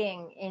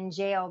writing in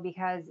jail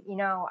because,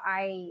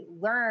 I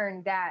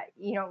learned that,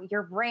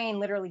 your brain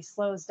literally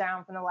slows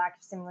down from the lack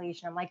of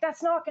stimulation. I'm like,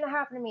 that's not going to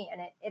happen to me.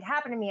 And it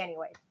happened to me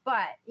anyway.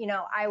 But,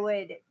 I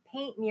would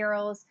paint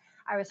murals.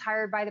 I was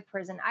hired by the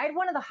prison. I had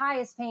one of the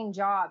highest paying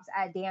jobs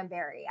at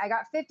Danbury. I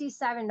got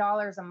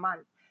 $57 a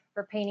month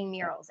for painting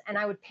murals. And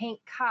I would paint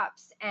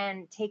cups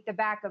and take the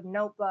back of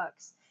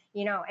notebooks,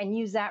 and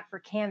use that for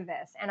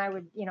canvas. And I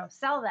would,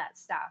 sell that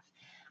stuff.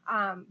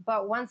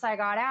 But once I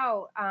got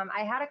out,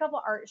 I had a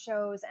couple art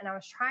shows and I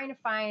was trying to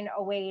find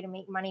a way to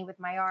make money with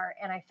my art.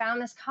 And I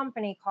found this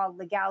company called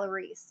Le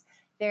Galeries.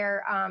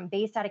 They're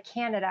based out of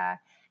Canada,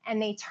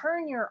 and they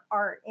turn your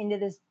art into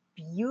this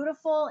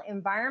beautiful,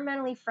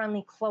 environmentally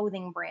friendly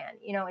clothing brand.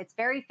 It's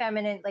very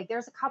feminine. Like,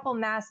 there's a couple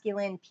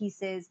masculine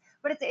pieces,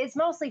 but it's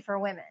mostly for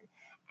women.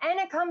 And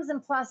it comes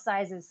in plus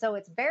sizes, so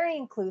it's very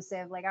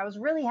inclusive. Like, I was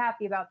really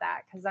happy about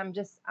that because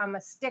I'm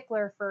a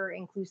stickler for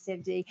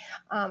inclusivity.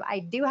 I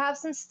do have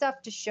some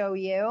stuff to show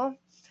you.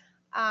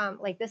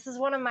 Like, this is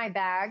one of my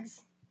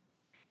bags.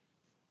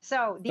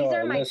 So these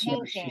are my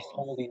listeners, paintings. she's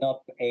holding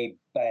up a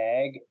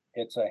bag.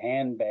 It's a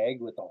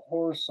handbag with a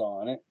horse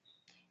on it,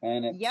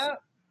 and it's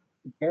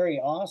very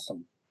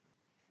awesome.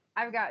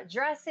 I've got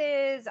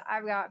dresses,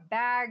 I've got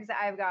bags,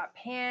 I've got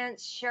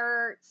pants,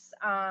 shirts,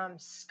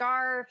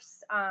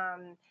 scarves.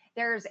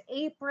 There's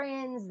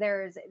aprons,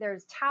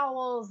 there's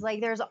towels, like,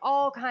 there's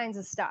all kinds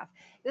of stuff.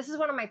 This is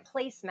one of my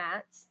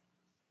placemats.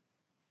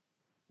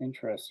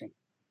 Interesting.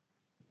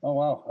 Oh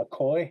wow, a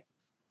koi.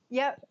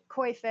 Yep,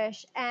 koi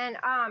fish. And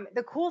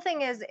the cool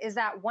thing is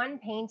that one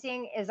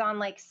painting is on,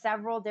 like,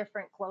 several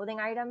different clothing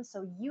items,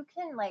 so you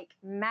can, like,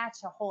 match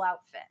a whole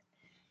outfit.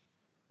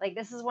 Like,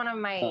 this is one of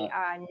my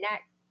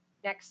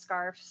neck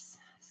scarves,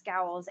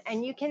 scowls,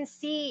 and you can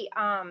see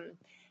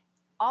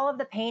all of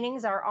the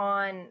paintings are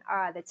on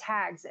the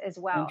tags as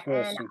well.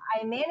 And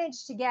I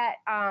managed to get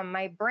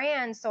my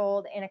brand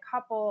sold in a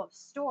couple of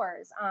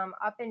stores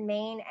up in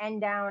Maine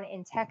and down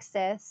in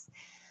Texas.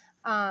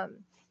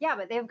 Yeah,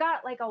 but they've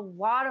got, like, a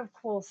lot of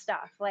cool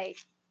stuff. Like,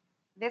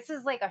 this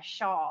is like a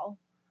shawl.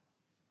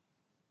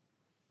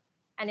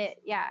 And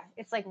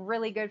it's like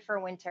really good for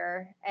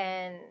winter.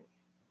 And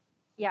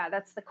yeah,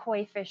 that's the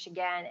koi fish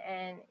again.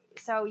 And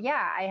so,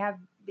 yeah, I have,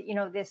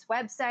 this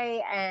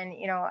website, and,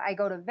 I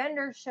go to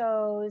vendor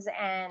shows,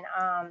 and,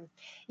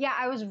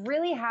 I was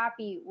really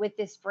happy with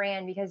this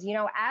brand because,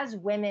 as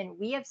women,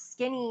 we have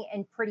skinny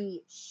and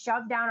pretty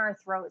shoved down our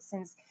throats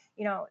since,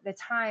 the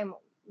time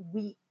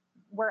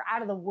we're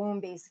out of the womb.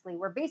 Basically,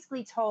 we're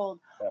basically told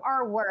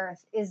our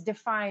worth is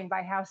defined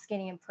by how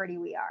skinny and pretty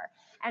we are.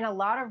 And a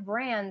lot of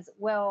brands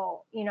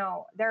will,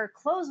 their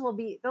clothes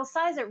they'll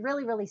size it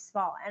really, really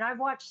small. And I've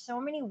watched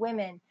so many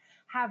women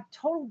have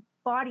total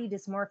body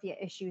dysmorphia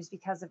issues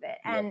because of it.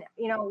 And,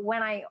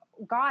 when I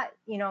got,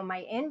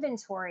 my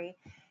inventory,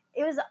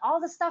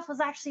 all the stuff was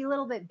actually a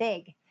little bit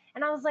big.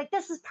 And I was like,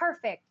 this is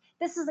perfect.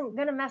 This isn't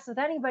going to mess with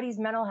anybody's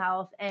mental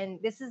health. And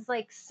this is,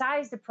 like,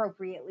 sized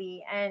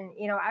appropriately. And,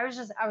 I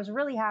was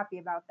really happy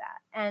about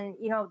that. And,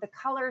 the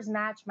colors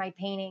match my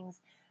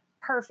paintings.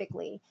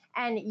 perfectly.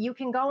 And you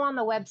can go on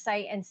the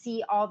website and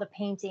see all the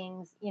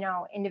paintings,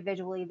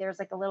 individually. There's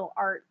like a little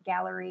art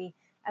gallery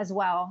as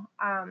well.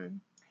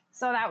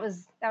 So that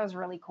was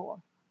really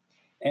cool.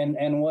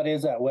 And what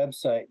is that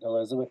website,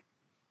 Elizabeth?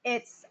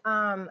 It's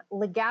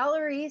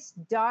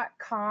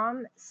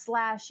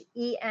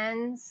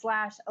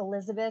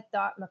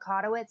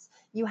legalleries.com/en/Elizabeth.Mikotowicz.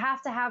 You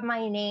have to have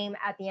my name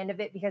at the end of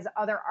it because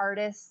other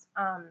artists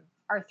are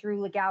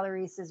through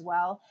Legalleries as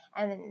well.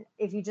 And then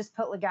if you just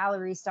put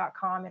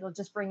legalleries.com, it'll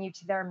just bring you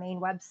to their main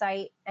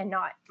website and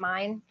not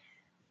mine.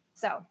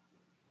 So,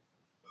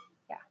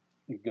 yeah.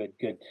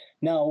 Good.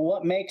 Now,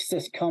 what makes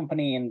this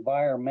company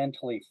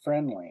environmentally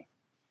friendly?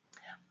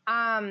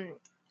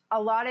 A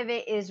lot of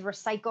it is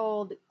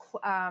recycled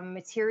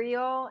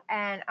material,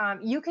 and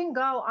you can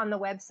go on the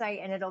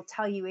website and it'll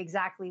tell you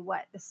exactly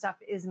what the stuff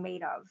is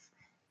made of.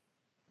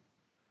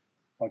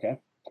 Okay,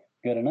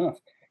 good enough.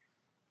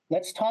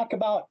 Let's talk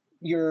about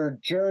your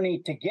journey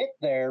to get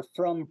there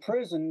from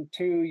prison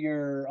to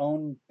your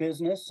own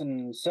business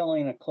and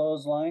selling a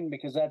clothesline,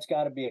 because that's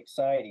got to be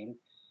exciting.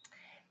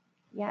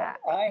 Yeah.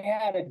 I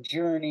had a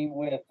journey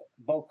with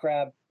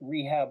Bocrab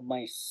rehab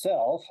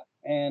myself,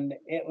 and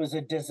it was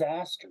a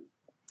disaster.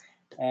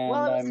 And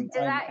well, it was,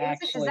 I'm a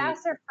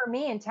disaster for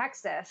me in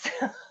Texas.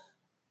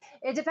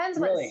 It depends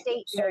what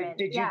state you're in.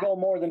 Did you go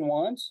more than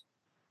once?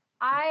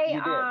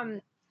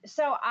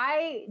 So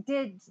I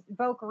did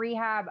Voc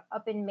Rehab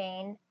up in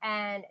Maine,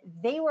 and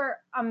they were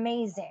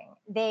amazing.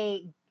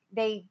 They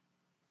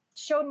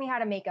showed me how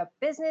to make a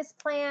business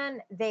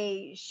plan.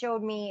 They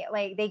showed me,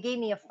 like, they gave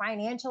me a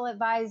financial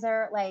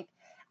advisor. Like,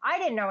 I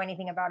didn't know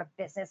anything about a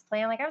business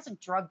plan. Like, I was a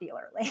drug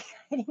dealer. Like,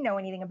 I didn't know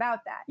anything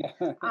about that.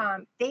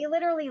 They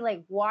literally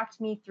like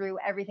walked me through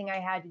everything I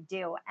had to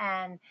do.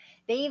 And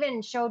they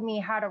even showed me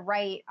how to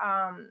write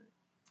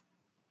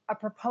a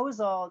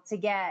proposal to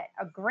get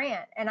a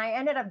grant. And I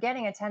ended up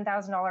getting a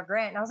 $10,000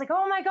 grant. And I was like,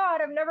 oh my God,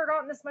 I've never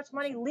gotten this much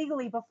money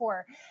legally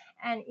before.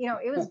 And,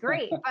 it was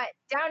great. But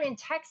down in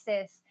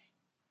Texas,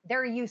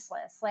 they're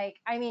useless. Like,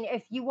 I mean,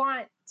 if you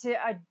want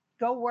to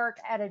go work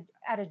at a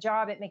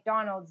job at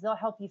McDonald's, they'll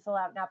help you fill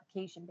out an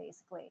application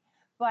basically,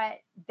 but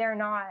they're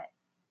not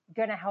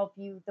going to help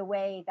you the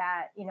way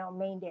that,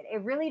 Maine did.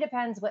 It really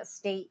depends what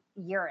state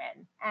you're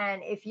in.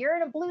 And if you're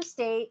in a blue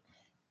state,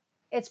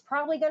 it's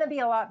probably going to be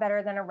a lot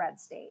better than a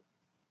red state.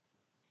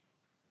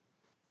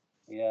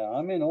 Yeah,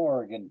 I'm in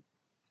Oregon,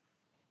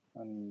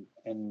 and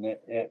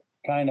it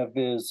kind of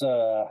is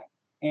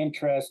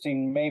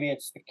interesting. Maybe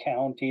it's the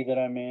county that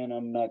I'm in,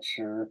 I'm not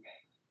sure.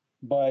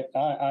 But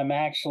I'm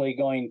actually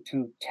going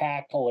to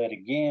tackle it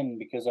again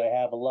because I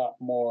have a lot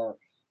more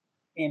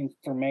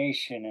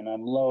information and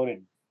I'm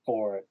loaded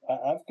for it.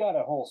 I've got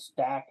a whole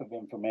stack of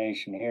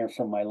information here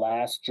from my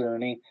last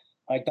journey.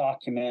 I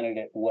documented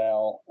it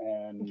well,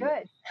 and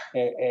good.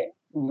 It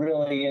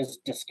really is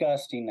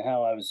disgusting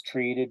how I was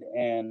treated.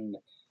 And,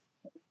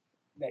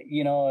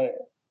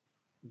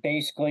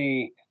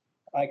 basically,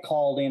 I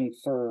called in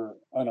for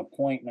an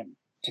appointment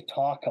to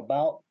talk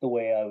about the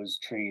way I was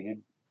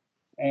treated.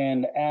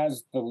 And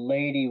as the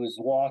lady was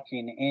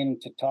walking in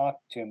to talk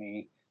to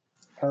me,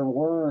 her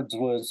words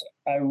was,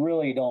 I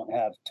really don't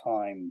have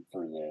time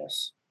for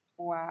this.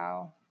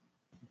 Wow.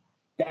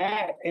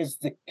 That is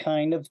the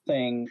kind of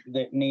thing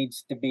that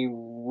needs to be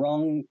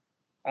wrung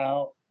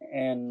out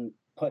and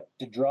put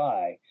to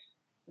dry,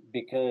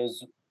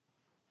 because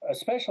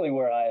especially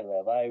where I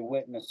live, I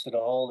witness it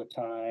all the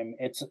time.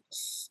 It's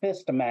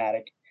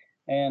systematic,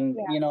 and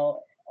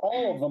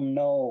all of them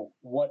know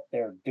what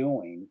they're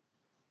doing,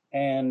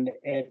 and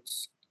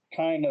it's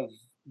kind of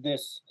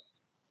this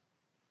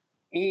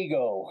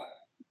ego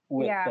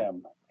with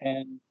them,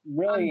 and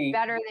really I'm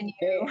better than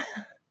you.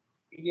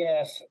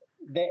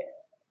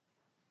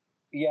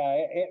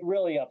 It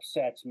really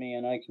upsets me,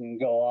 and I can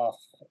go off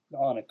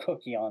on a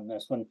cookie on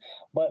this one.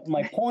 But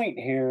my point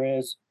here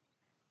is,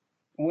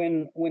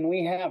 when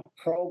we have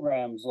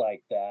programs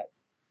like that,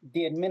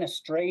 the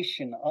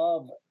administration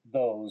of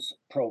those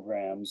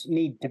programs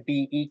need to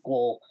be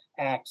equal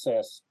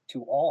access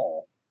to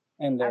all,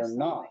 and they're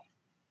not.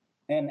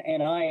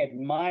 And I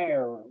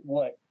admire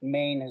what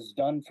Maine has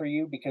done for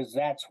you, because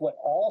that's what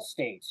all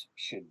states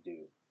should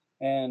do.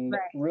 And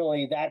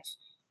really, that's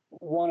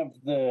one of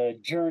the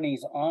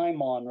journeys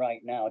I'm on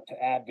right now,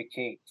 to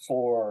advocate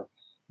for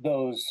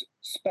those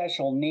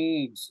special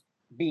needs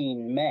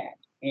being met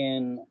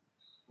in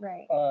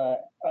a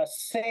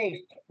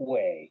safe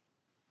way,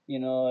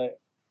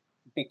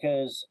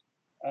 because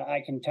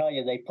I can tell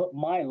you, they put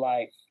my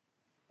life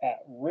at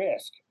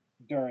risk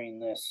during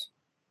this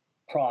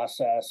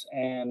process,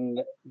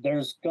 and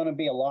there's going to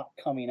be a lot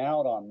coming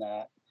out on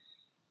that.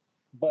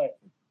 But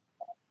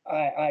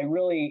I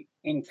really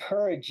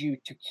encourage you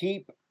to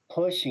keep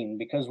pushing,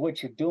 because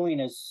what you're doing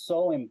is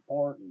so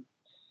important.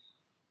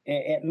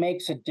 It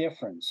makes a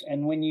difference.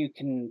 And when you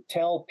can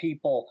tell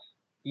people,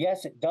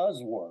 yes, it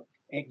does work,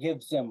 it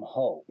gives them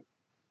hope.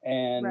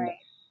 And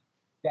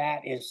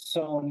that is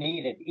so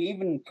needed,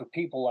 even for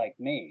people like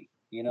me.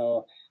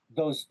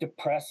 Those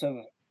depressive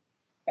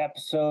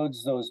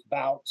episodes, those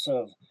bouts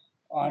of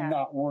I'm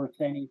not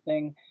worth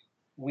anything.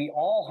 we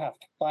all have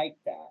to fight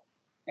that.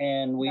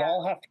 And we Yeah,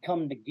 all have to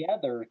come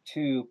together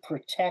to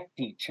protect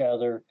each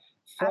other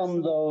from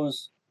absolutely.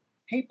 those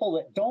people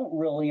that don't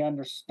really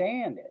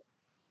understand it,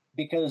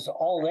 because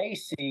all they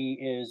see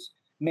is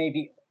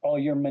maybe, oh,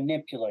 you're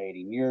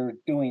manipulating, you're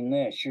doing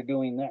this, you're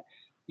doing that.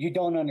 You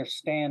don't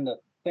understand the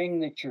thing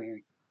that you're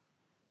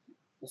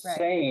Right.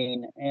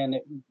 saying. And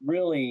it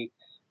really,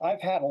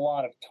 I've had a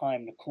lot of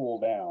time to cool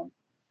down.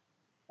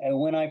 And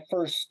when I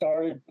first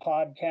started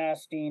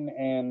podcasting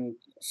and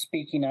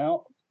speaking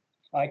out,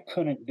 I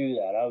couldn't do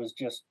that. I was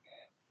just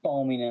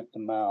foaming at the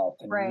mouth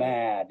and Right.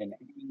 mad and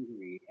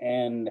angry.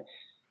 And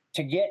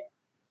to get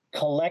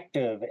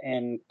collective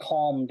and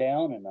calm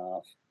down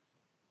enough,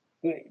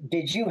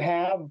 did you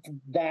have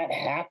that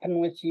happen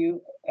with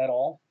you at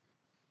all?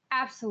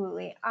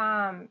 Absolutely.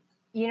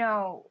 You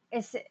know,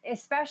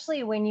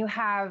 especially when you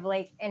have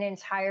like an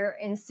entire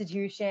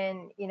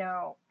institution, you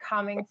know,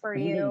 coming for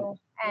Mhm. you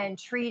and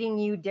treating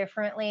you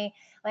differently.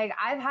 Like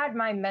I've had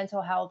my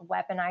mental health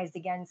weaponized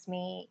against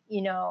me,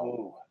 you know,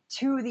 Ooh,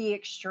 to the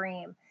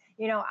extreme.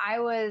 You know,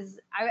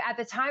 at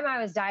the time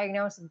I was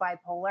diagnosed with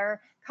bipolar.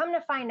 Come to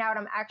find out,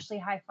 I'm actually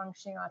high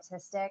functioning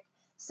autistic.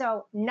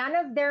 So none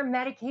of their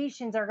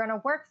medications are going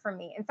to work for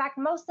me. In fact,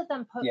 most of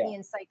them put yeah, me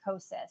in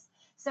psychosis.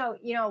 So,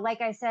 you know,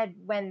 like I said,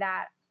 when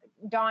that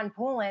Don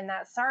Poulin,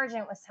 that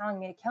sergeant, was telling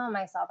me to kill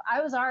myself,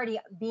 I was already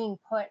being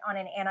put on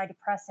an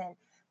antidepressant,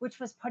 which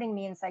was putting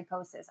me in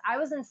psychosis. I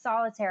was in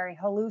solitary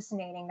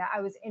hallucinating that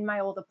I was in my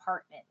old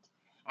apartment.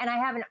 And I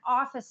have an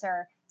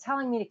officer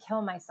telling me to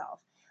kill myself.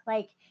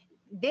 Like,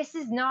 this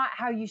is not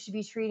how you should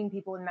be treating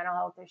people with mental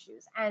health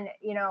issues. And,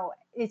 you know,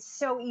 it's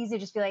so easy to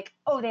just be like,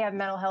 oh, they have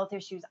mental health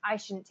issues, I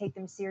shouldn't take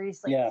them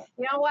seriously. yeah,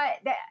 You know what?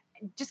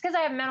 Just because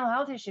I have mental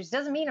health issues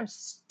doesn't mean I'm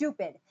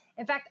stupid.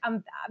 In fact,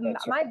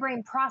 that's my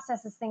brain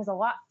processes things a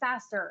lot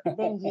faster than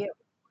right. you.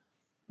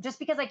 Just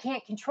because I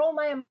can't control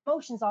my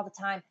emotions all the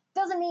time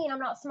doesn't mean I'm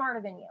not smarter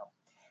than you.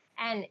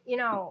 And, you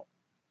know,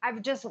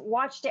 I've just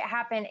watched it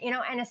happen, you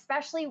know, and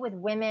especially with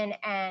women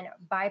and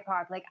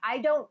BIPOC. Like, I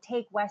don't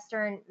take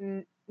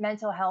Western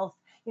mental health,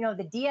 you know,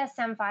 the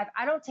DSM-5,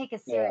 I don't take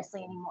it Yeah,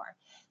 seriously anymore.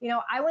 You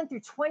know, I went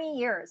through 20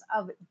 years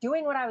of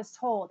doing what I was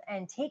told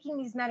and taking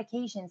these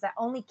medications that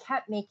only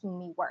kept making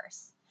me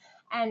worse.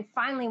 And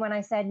finally, when I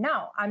said,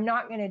 no, I'm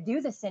not going to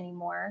do this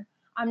anymore,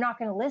 I'm not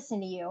going to listen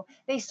to you,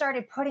 they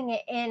started putting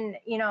it in,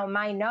 you know,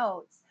 my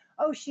notes.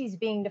 Oh, she's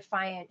being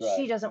defiant,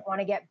 she right. doesn't want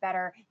to get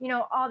better, you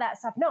know, all that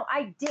stuff. No,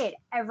 I did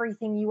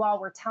everything you all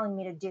were telling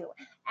me to do.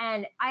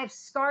 And I have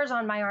scars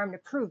on my arm to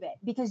prove it,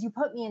 because you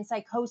put me in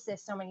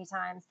psychosis so many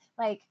times.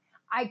 Like,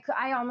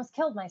 I almost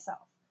killed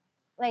myself.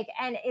 Like,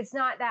 and it's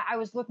not that I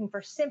was looking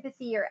for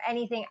sympathy or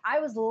anything.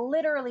 I was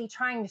literally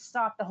trying to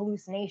stop the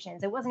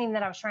hallucinations. It wasn't even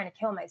that I was trying to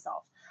kill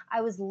myself.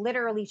 I was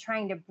literally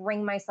trying to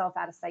bring myself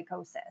out of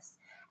psychosis.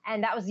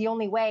 And that was the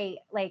only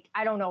way. Like,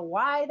 I don't know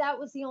why that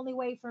was the only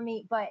way for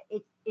me, but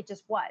it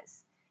just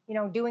was. You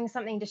know, doing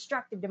something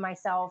destructive to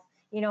myself,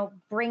 you know,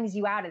 brings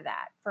you out of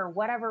that for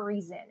whatever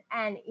reason.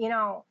 And, you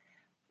know,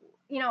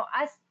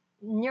 us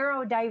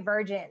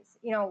neurodivergents,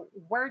 you know,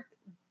 we're,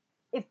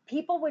 if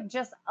people would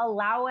just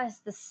allow us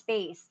the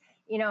space,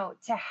 you know,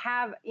 to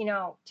have, you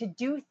know, to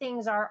do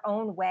things our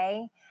own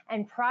way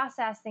and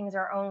process things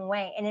our own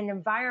way in an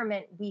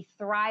environment we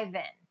thrive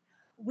in,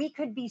 we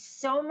could be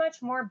so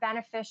much more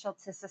beneficial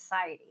to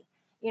society.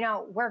 You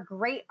know, we're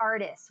great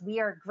artists, we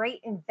are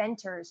great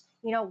inventors,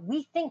 you know,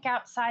 we think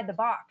outside the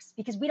box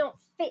because we don't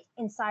fit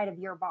inside of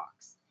your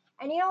box.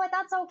 And you know what?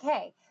 That's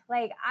okay.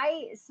 Like,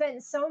 I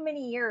spent so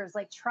many years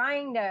like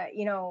trying to,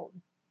 you know,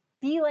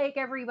 be like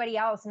everybody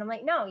else. And I'm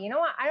like, no, you know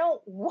what? I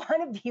don't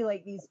want to be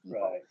like these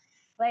people. Right.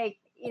 Like,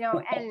 you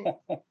know, and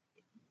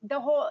the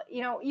whole,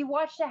 you know, you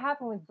watched it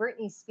happen with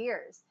Britney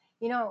Spears.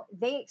 You know,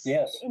 they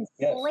Yes, yes.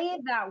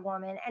 enslaved that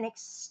woman and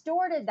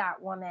extorted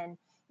that woman,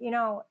 you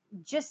know,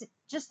 just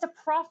to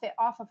profit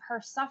off of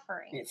her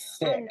suffering. It's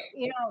And, sick.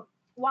 you know,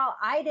 while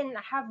I didn't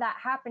have that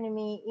happen to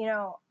me, you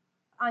know,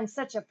 on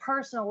such a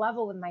personal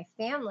level with my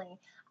family,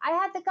 I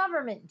had the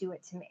government do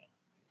it to me.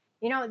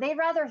 You know, they'd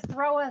rather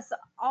throw us,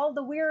 all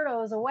the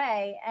weirdos,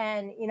 away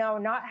and, you know,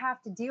 not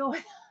have to deal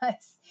with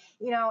us,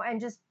 you know, and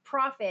just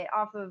profit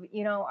off of,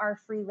 you know, our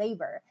free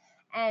labor.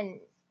 And,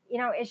 you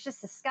know, it's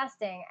just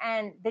disgusting.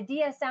 And the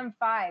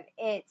DSM-5,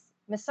 it's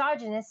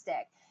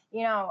misogynistic.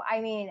 You know,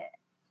 I mean,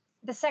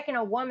 the second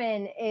a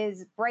woman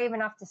is brave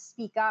enough to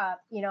speak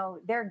up, you know,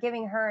 they're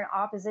giving her an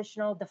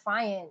oppositional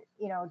defiant,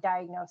 you know,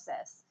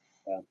 diagnosis.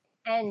 Yeah.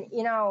 And,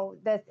 you know,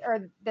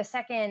 the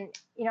second,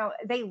 you know,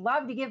 they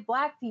love to give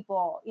Black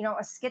people, you know,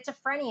 a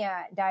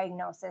schizophrenia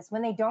diagnosis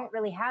when they don't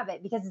really have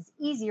it, because it's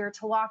easier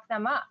to lock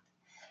them up.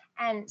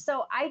 And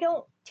so I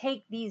don't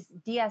take these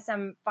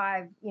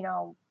DSM-5, you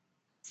know,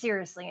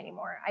 seriously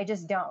anymore. I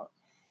just don't.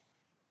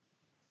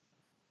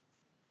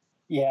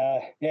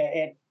 Yeah,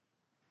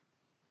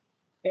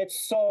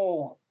 it's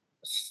so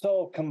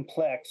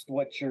complex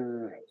what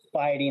you're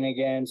fighting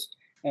against.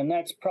 And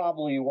that's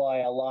probably why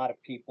a lot of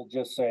people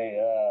just say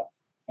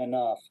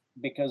enough,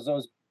 because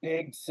those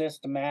big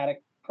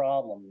systematic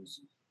problems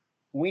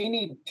we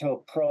need to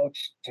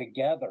approach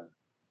together.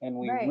 And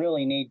we Right.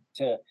 really need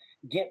to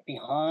get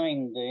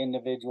behind the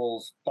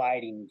individuals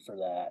fighting for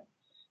that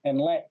and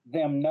let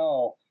them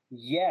know,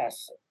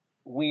 yes,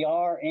 we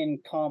are in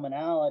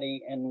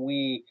commonality and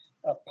we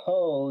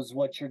oppose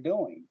what you're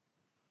doing.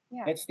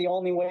 Yeah. It's the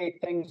only way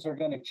things are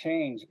going to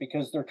change,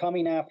 because they're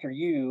coming after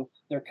you,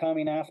 they're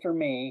coming after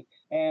me,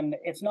 and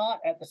it's not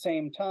at the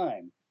same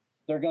time.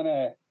 They're going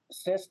to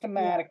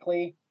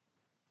systematically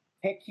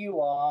pick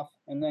you off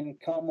and then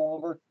come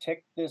over,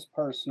 tick this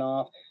person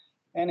off,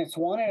 and it's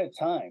one at a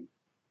time.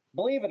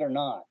 Believe it or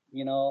not,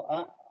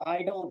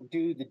 I don't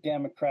do the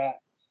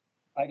Democrat,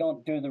 I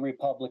don't do the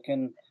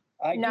Republican,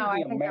 I No, do the I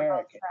think they're both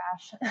American.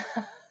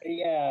 trash.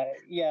 Yeah,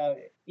 yeah.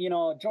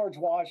 George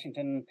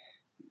Washington,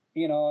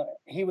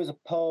 he was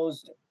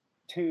opposed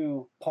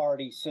to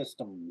party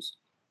systems.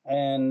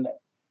 And,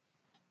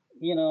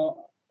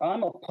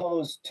 I'm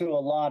opposed to a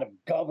lot of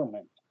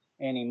government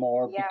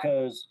anymore Yeah.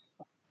 because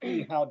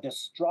how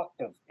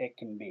destructive it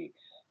can be.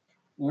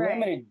 Right.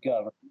 Limited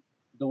government,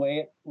 the way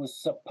it was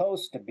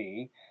supposed to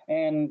be,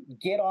 and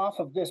get off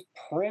of this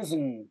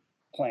prison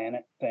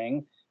planet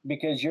thing,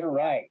 because you're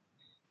right.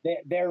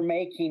 They're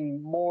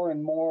making more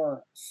and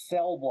more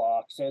cell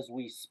blocks as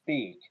we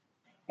speak.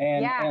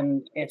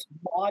 And it's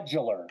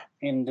modular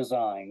in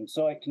design,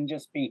 so it can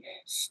just be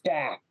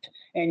stacked,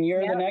 and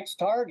you're the next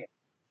target.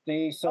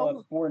 See, so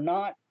if we're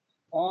not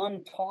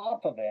on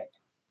top of it,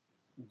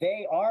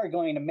 they are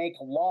going to make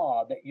a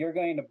law that you're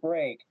going to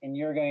break, and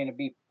you're going to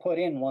be put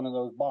in one of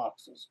those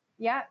boxes.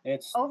 Yeah.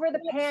 It's Over the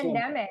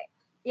pandemic. simple.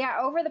 Yeah,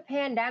 over the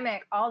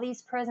pandemic, all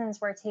these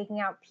prisons were taking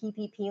out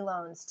PPP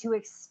loans to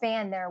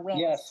expand their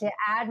wings, to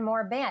add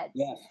more beds.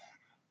 Yes.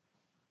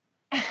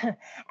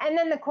 And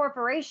then the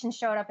corporation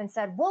showed up and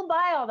said, "We'll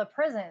buy all the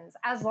prisons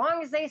as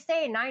long as they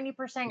stay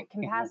 90%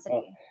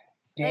 capacity."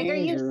 Like, are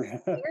you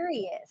Danger.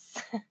 serious?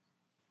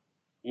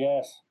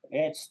 Yes,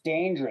 it's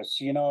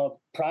dangerous.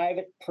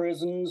 Private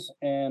prisons,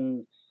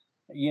 and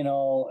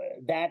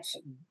that's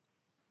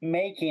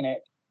making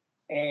it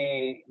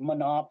a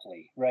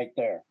monopoly right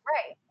there.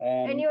 Right.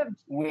 And And you have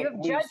we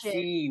judges.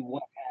 see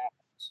what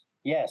happens.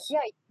 Yes. Yeah,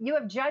 you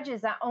have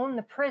judges that own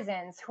the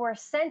prisons who are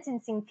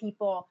sentencing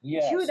people to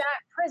Yes.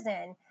 that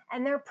prison,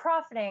 and they're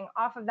profiting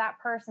off of that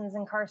person's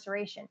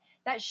incarceration.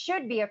 That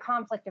should be a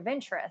conflict of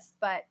interest,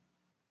 but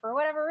for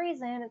whatever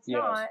reason, it's Yes.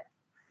 not.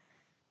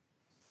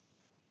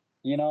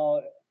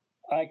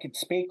 I could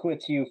speak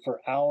with you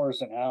for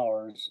hours and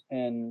hours,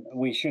 and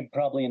we should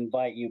probably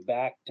invite you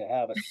back to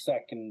have a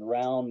second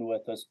round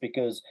with us,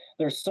 because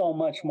there's so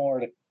much more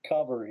to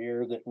cover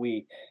here that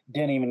we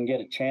didn't even get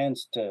a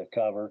chance to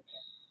cover.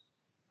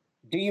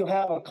 Do you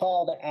have a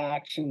call to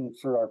action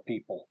for our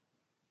people?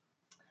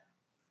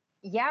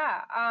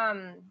 Yeah,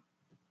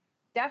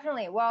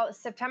 definitely. Well,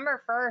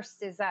 September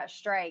 1st is that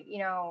strike.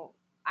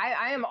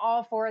 I am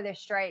all for this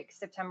strike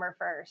September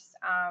 1st.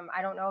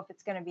 I don't know if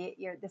it's going to be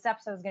this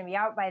episode is going to be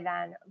out by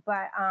then,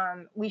 but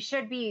we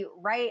should be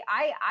right.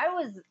 I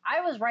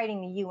was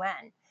writing the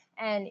UN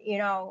and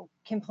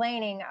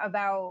complaining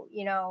about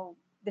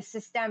the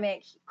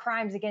systemic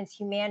crimes against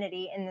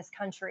humanity in this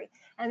country,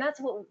 and that's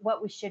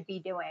what we should be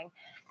doing.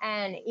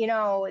 And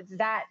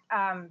that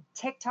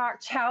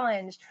TikTok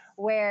challenge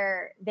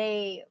where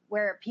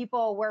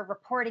people were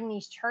reporting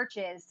these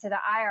churches to the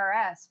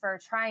IRS for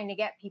trying to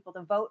get people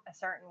to vote a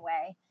certain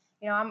way.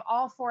 I'm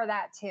all for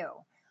that too.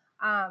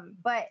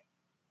 But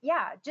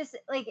yeah, just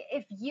like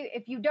if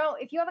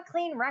you have a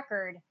clean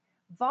record,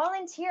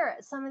 volunteer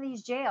at some of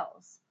these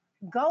jails.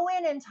 Go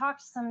in and talk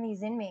to some of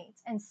these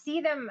inmates and see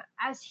them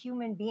as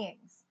human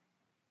beings.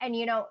 And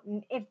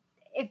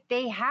if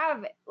they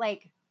have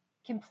like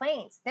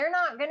complaints, they're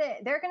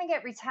gonna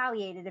get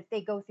retaliated if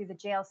they go through the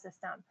jail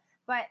system.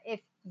 But if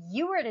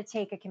you were to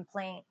take a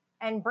complaint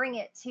and bring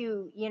it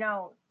to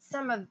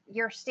some of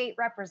your state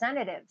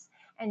representatives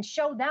and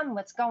show them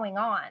what's going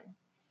on,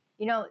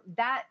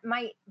 that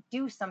might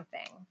do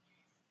something.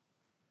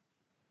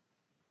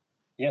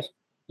 Yes.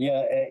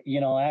 Yeah.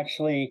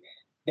 Actually,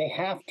 they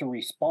have to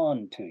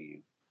respond to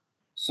you.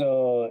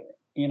 So,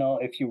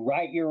 if you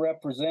write your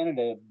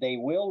representative, they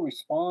will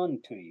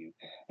respond to you.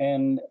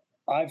 And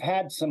I've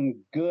had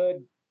some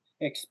good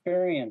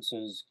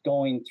experiences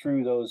going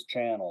through those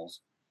channels.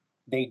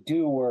 They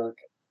do work.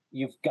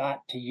 You've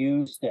got to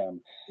use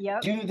them.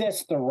 Yep. Do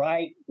this the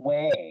right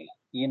way.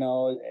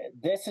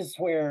 This is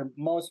where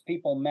most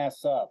people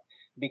mess up,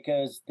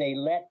 because they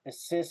let the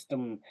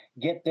system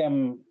get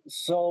them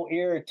so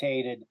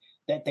irritated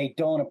that they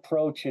don't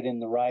approach it in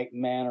the right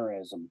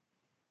mannerism.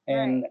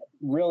 And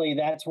really,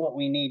 that's what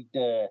we need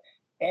to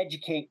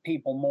educate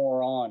people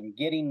more on,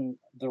 getting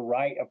the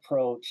right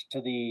approach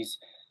to these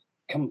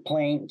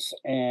complaints,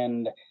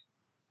 and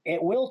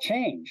it will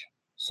change.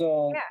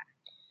 So, yeah.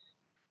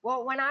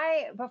 Well,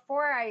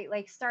 before I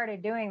like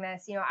started doing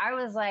this, I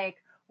was like,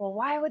 well,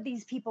 why would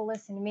these people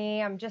listen to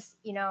me? I'm just,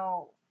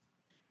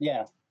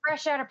 yeah,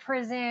 fresh out of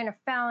prison, a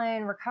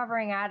felon,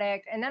 recovering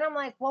addict. And then I'm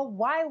like, well,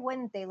 why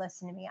wouldn't they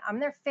listen to me? I'm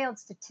their failed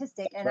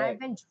statistic, and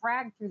I've been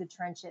dragged through the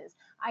trenches.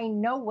 I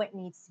know what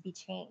needs to be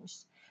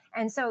changed.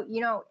 And so,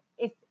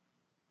 if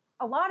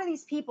a lot of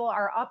these people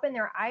are up in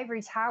their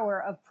ivory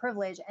tower of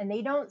privilege, and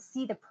they don't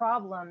see the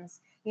problems,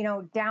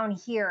 down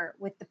here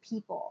with the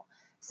people.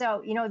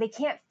 So, they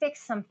can't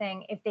fix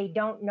something if they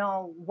don't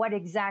know what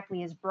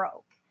exactly is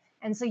broke.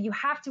 And so you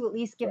have to at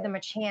least give them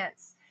a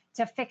chance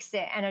to fix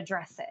it and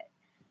address it.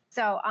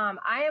 So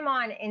I am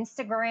on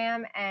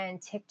Instagram and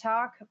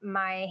TikTok.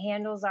 My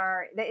handles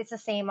it's the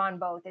same on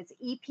both. It's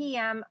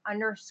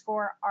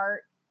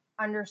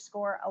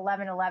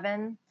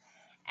EPM_art_1111.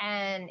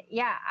 And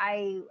yeah,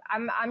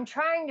 I'm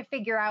trying to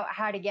figure out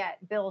how to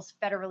get bills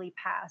federally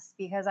passed,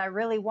 because I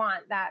really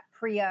want that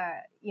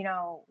PREA,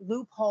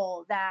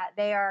 loophole that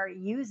they are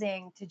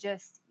using to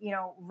just,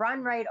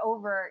 run right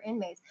over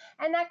inmates.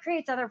 And that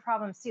creates other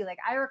problems too. Like,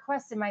 I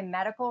requested my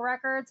medical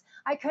records.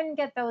 I couldn't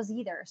get those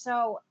either.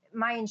 So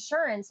my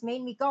insurance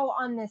made me go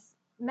on this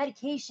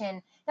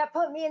medication that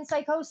put me in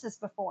psychosis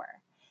before,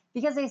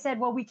 because they said,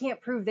 well, we can't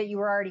prove that you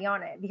were already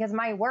on it, because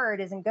my word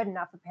isn't good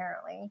enough,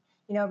 apparently.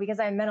 Because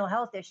I have mental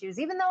health issues,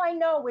 even though I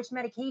know which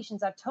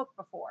medications I've took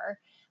before.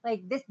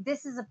 Like,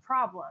 this is a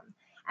problem,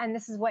 and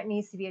this is what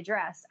needs to be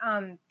addressed.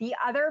 The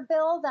other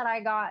bill that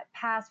I got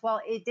passed,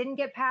 well, it didn't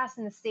get passed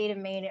in the state of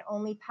Maine. It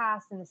only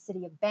passed in the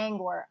city of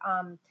Bangor.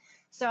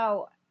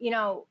 So,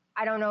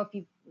 I don't know if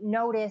you've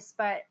noticed,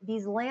 but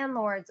these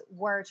landlords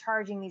were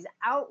charging these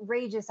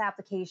outrageous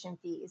application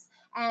fees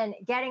and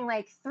getting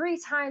like 3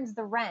 times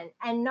the rent,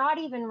 and not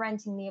even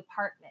renting the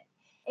apartment.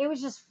 It was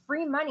just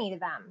free money to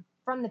them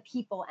from the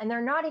people, and they're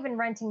not even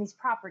renting these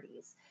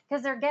properties,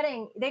 because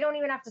they don't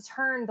even have to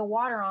turn the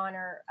water on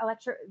or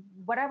electric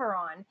whatever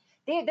on.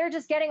 They're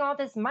just getting all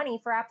this money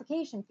for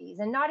application fees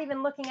and not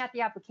even looking at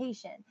the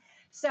application.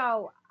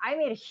 So I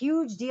made a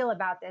huge deal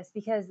about this,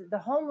 because the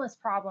homeless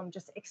problem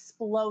just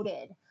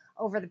exploded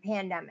over the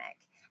pandemic.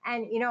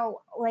 And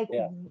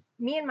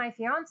me and my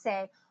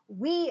fiance,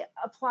 we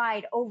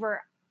applied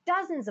over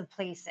dozens of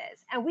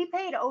places, and we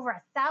paid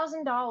over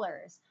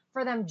 $1,000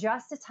 for them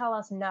just to tell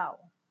us no.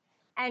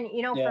 And,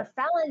 for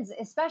felons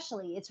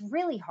especially, it's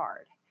really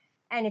hard.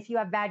 And if you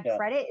have bad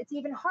credit, it's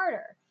even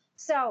harder.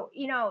 So,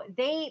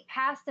 they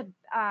passed a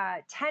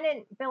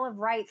tenant bill of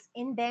rights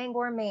in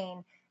Bangor,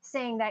 Maine,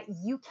 saying that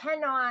you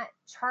cannot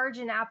charge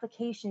an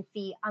application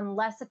fee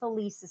unless if a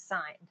lease is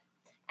signed.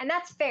 And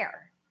that's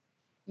fair.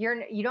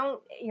 You're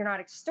not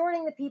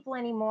extorting the people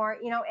anymore,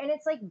 and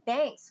it's like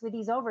banks with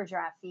these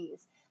overdraft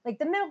fees. Like,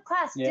 the middle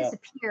class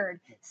disappeared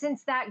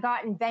since that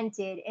got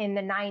invented in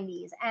the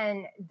 90s.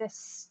 And the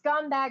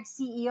scumbag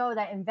CEO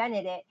that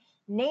invented it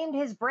named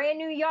his brand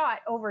new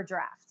yacht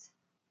Overdraft.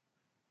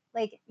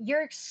 Like,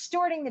 you're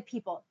extorting the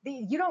people.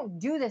 You don't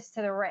do this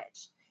to the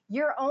rich.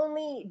 You're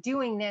only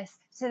doing this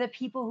to the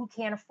people who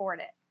can't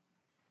afford it.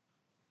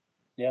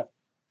 Yeah.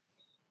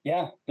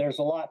 Yeah, there's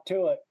a lot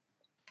to it,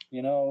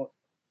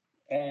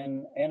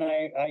 and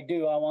I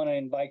want to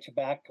invite you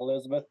back,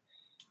 Elizabeth,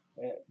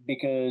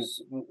 because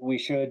we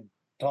should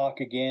talk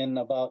again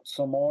about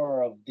some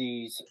more of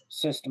these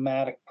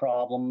systematic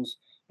problems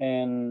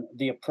and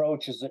the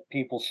approaches that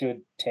people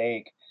should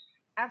take.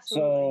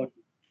 Absolutely.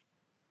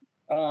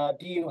 So,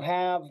 do you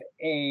have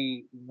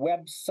a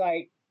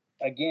website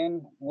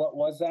again? What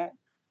was that?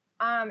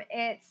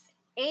 It's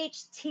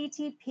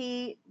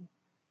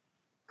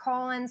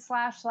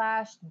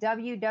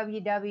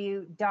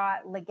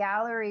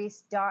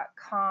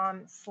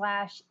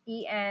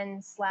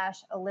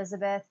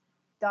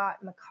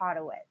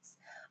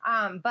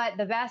But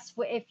the best,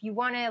 if you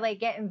want to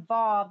get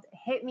involved,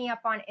 hit me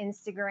up on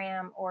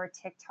Instagram or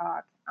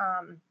TikTok.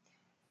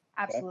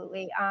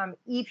 Absolutely.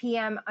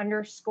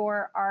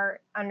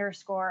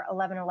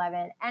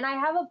 EPM_art_1111. And I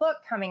have a book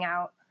coming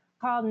out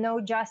called No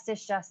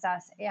Justice, Just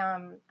Us.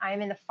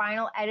 I'm in the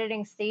final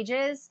editing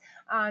stages.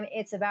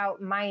 It's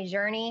about my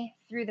journey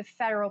through the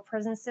federal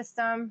prison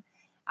system.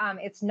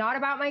 It's not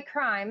about my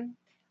crime,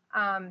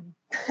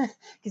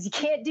 because you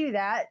can't do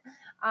that.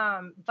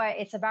 But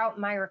it's about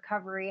my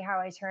recovery, how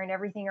I turned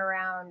everything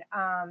around.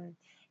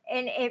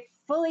 And it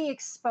fully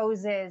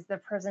exposes the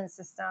prison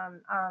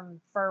system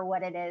for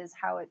what it is,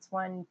 how it's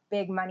one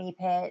big money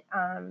pit.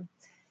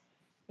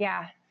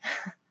 Yeah.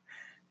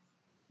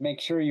 Make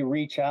sure you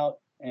reach out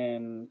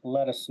and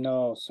let us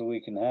know so we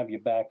can have you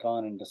back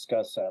on and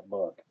discuss that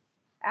book.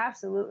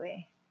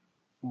 Absolutely.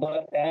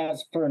 But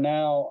as for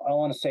now, I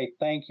want to say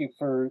thank you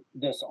for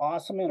this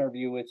awesome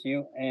interview with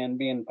you and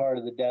being part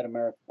of the Dead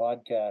America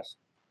podcast.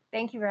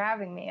 Thank you for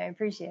having me. I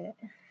appreciate it.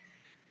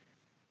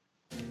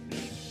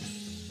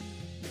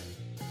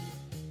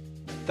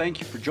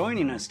 Thank you for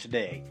joining us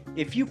today.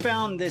 If you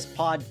found this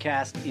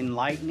podcast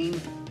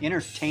enlightening,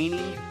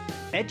 entertaining,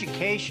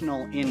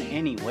 educational in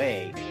any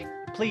way,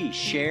 please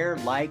share,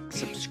 like,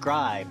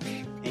 subscribe,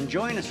 and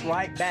join us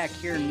right back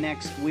here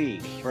next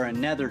week for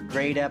another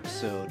great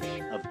episode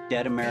of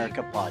Dead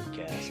America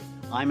Podcast.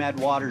 I'm Ed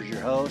Waters,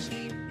 your host.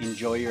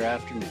 Enjoy your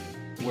afternoon,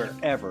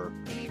 wherever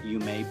you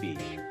may be.